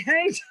 I'll be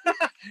hanged.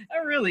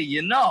 Really,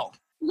 you know.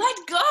 Let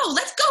go,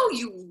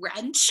 you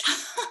wretch.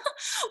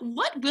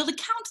 What will the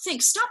Count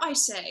think? Stop, I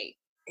say.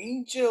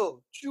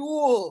 Angel,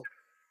 Jewel,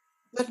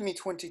 let me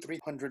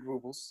 2,300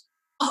 rubles.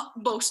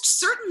 Most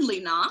certainly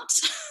not.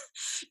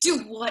 Do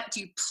what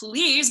you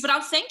please, but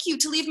I'll thank you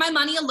to leave my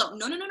money alone.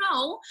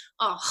 No.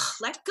 Oh,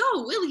 let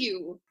go, will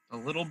you? The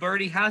little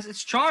birdie has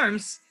its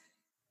charms.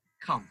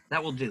 Come,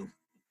 that will do.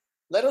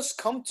 Let us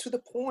come to the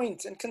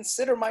point and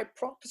consider my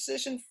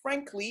proposition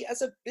frankly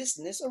as a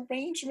business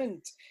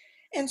arrangement.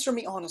 Answer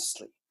me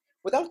honestly.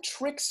 Without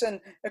tricks and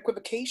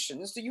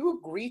equivocations, do you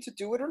agree to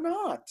do it or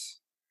not?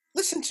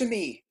 Listen to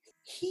me.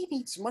 He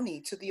needs money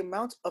to the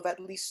amount of at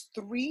least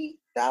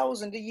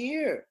 3,000 a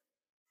year.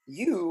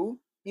 You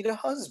need a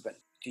husband.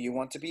 Do you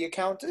want to be a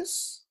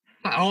countess?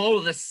 Oh,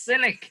 the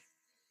cynic.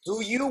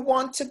 Do you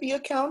want to be a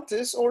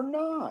countess or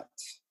not?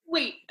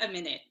 Wait a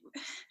minute.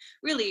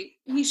 Really,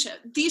 Misha,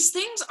 these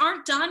things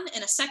aren't done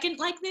in a second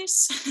like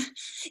this.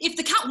 If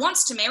the Count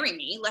wants to marry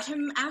me, let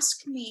him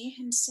ask me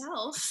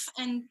himself.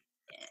 And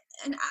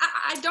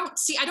I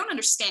don't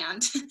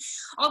understand.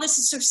 All this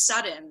is so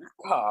sudden.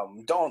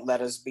 Come, don't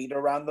let us beat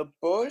around the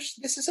bush.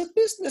 This is a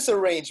business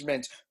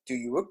arrangement. Do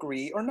you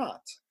agree or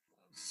not?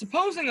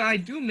 Supposing I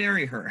do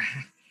marry her.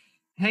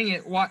 Hang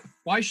it,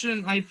 why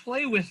shouldn't I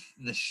play with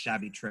this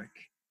shabby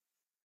trick?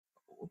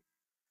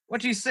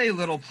 What do you say,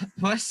 little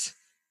puss?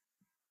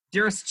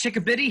 Dearest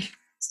Chickabiddy?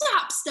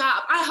 Stop.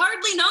 I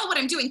hardly know what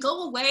I'm doing.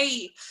 Go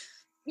away.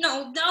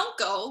 No, don't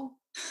go.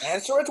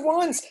 Answer at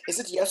once. Is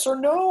it yes or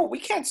no? We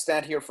can't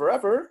stand here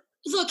forever.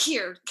 Look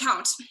here,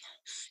 Count.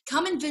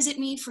 Come and visit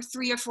me for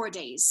 3 or 4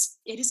 days.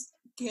 It is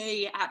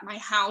gay at my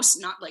house,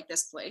 not like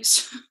this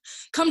place.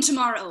 Come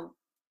tomorrow.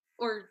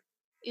 Or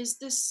is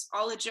this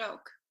all a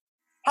joke?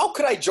 How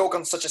could I joke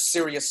on such a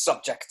serious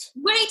subject?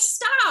 Wait,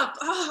 stop!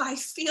 Oh, I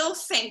feel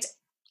faint.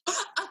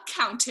 A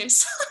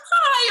countess.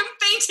 I am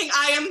fainting.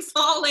 I am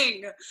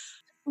falling.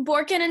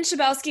 Borkin and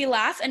Shabelsky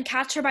laugh and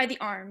catch her by the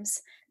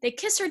arms. They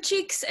kiss her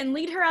cheeks and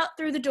lead her out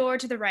through the door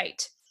to the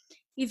right.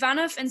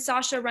 Ivanov and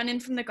Sasha run in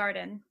from the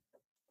garden.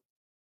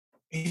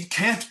 It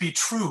can't be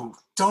true.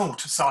 Don't,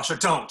 Sasha,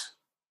 don't.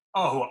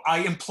 Oh, I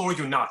implore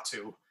you not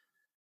to.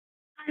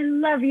 I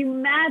love you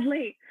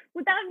madly.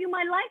 Without you,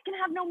 my life can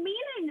have no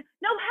meaning,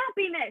 no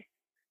happiness,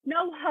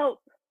 no hope.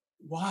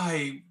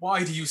 Why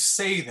do you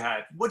say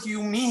that? What do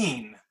you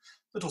mean?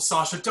 Little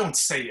Sasha, don't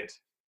say it.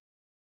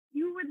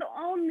 You were the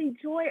only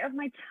joy of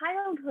my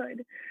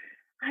childhood.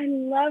 I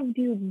loved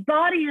you,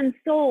 body and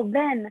soul,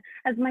 then,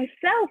 as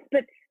myself,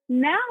 but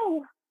now,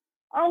 oh,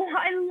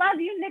 I love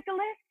you,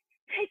 Nicholas.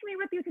 Take me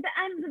with you to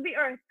the ends of the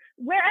earth,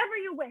 wherever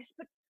you wish,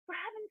 but for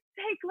heaven's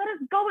sake, let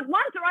us go at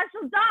once or I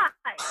shall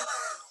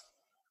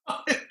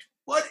die.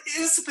 What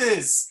is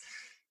this?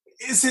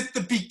 Is it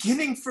the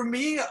beginning for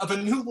me of a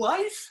new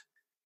life?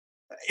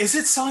 Is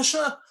it,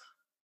 Sasha?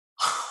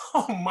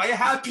 Oh, my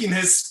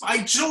happiness, my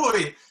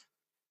joy,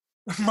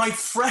 my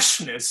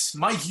freshness,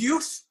 my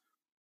youth.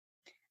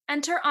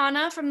 Enter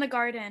Anna from the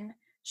garden.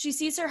 She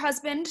sees her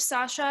husband,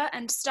 Sasha,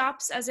 and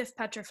stops as if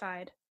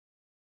petrified.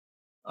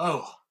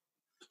 Oh,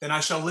 then I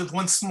shall live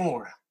once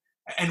more.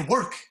 And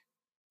work.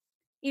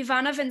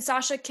 Ivanov and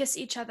Sasha kiss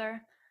each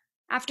other.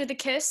 After the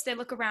kiss, they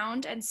look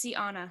around and see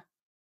Anna.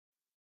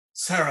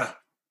 Sarah.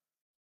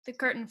 The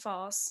curtain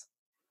falls.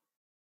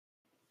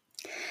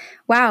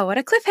 Wow, what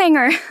a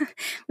cliffhanger!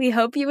 We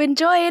hope you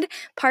enjoyed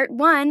part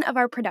 1 of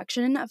our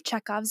production of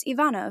Chekhov's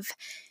Ivanov.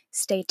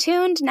 Stay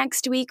tuned.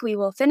 Next week we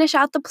will finish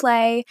out the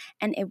play,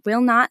 and it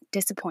will not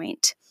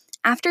disappoint.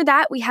 After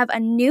that, we have a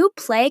new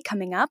play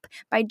coming up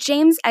by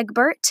James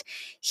Egbert.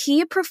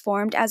 He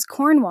performed as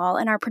Cornwall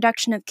in our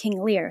production of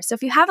King Lear. So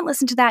if you haven't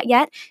listened to that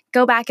yet,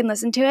 go back and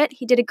listen to it.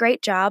 He did a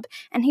great job,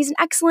 and he's an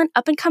excellent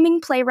up-and-coming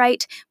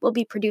playwright. We'll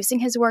be producing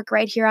his work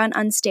right here on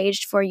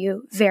Unstaged for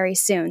you very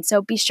soon.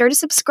 So be sure to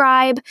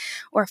subscribe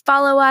or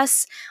follow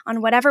us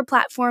on whatever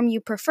platform you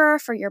prefer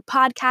for your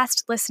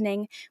podcast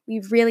listening.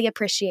 We really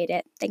appreciate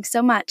it. Thanks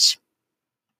so much.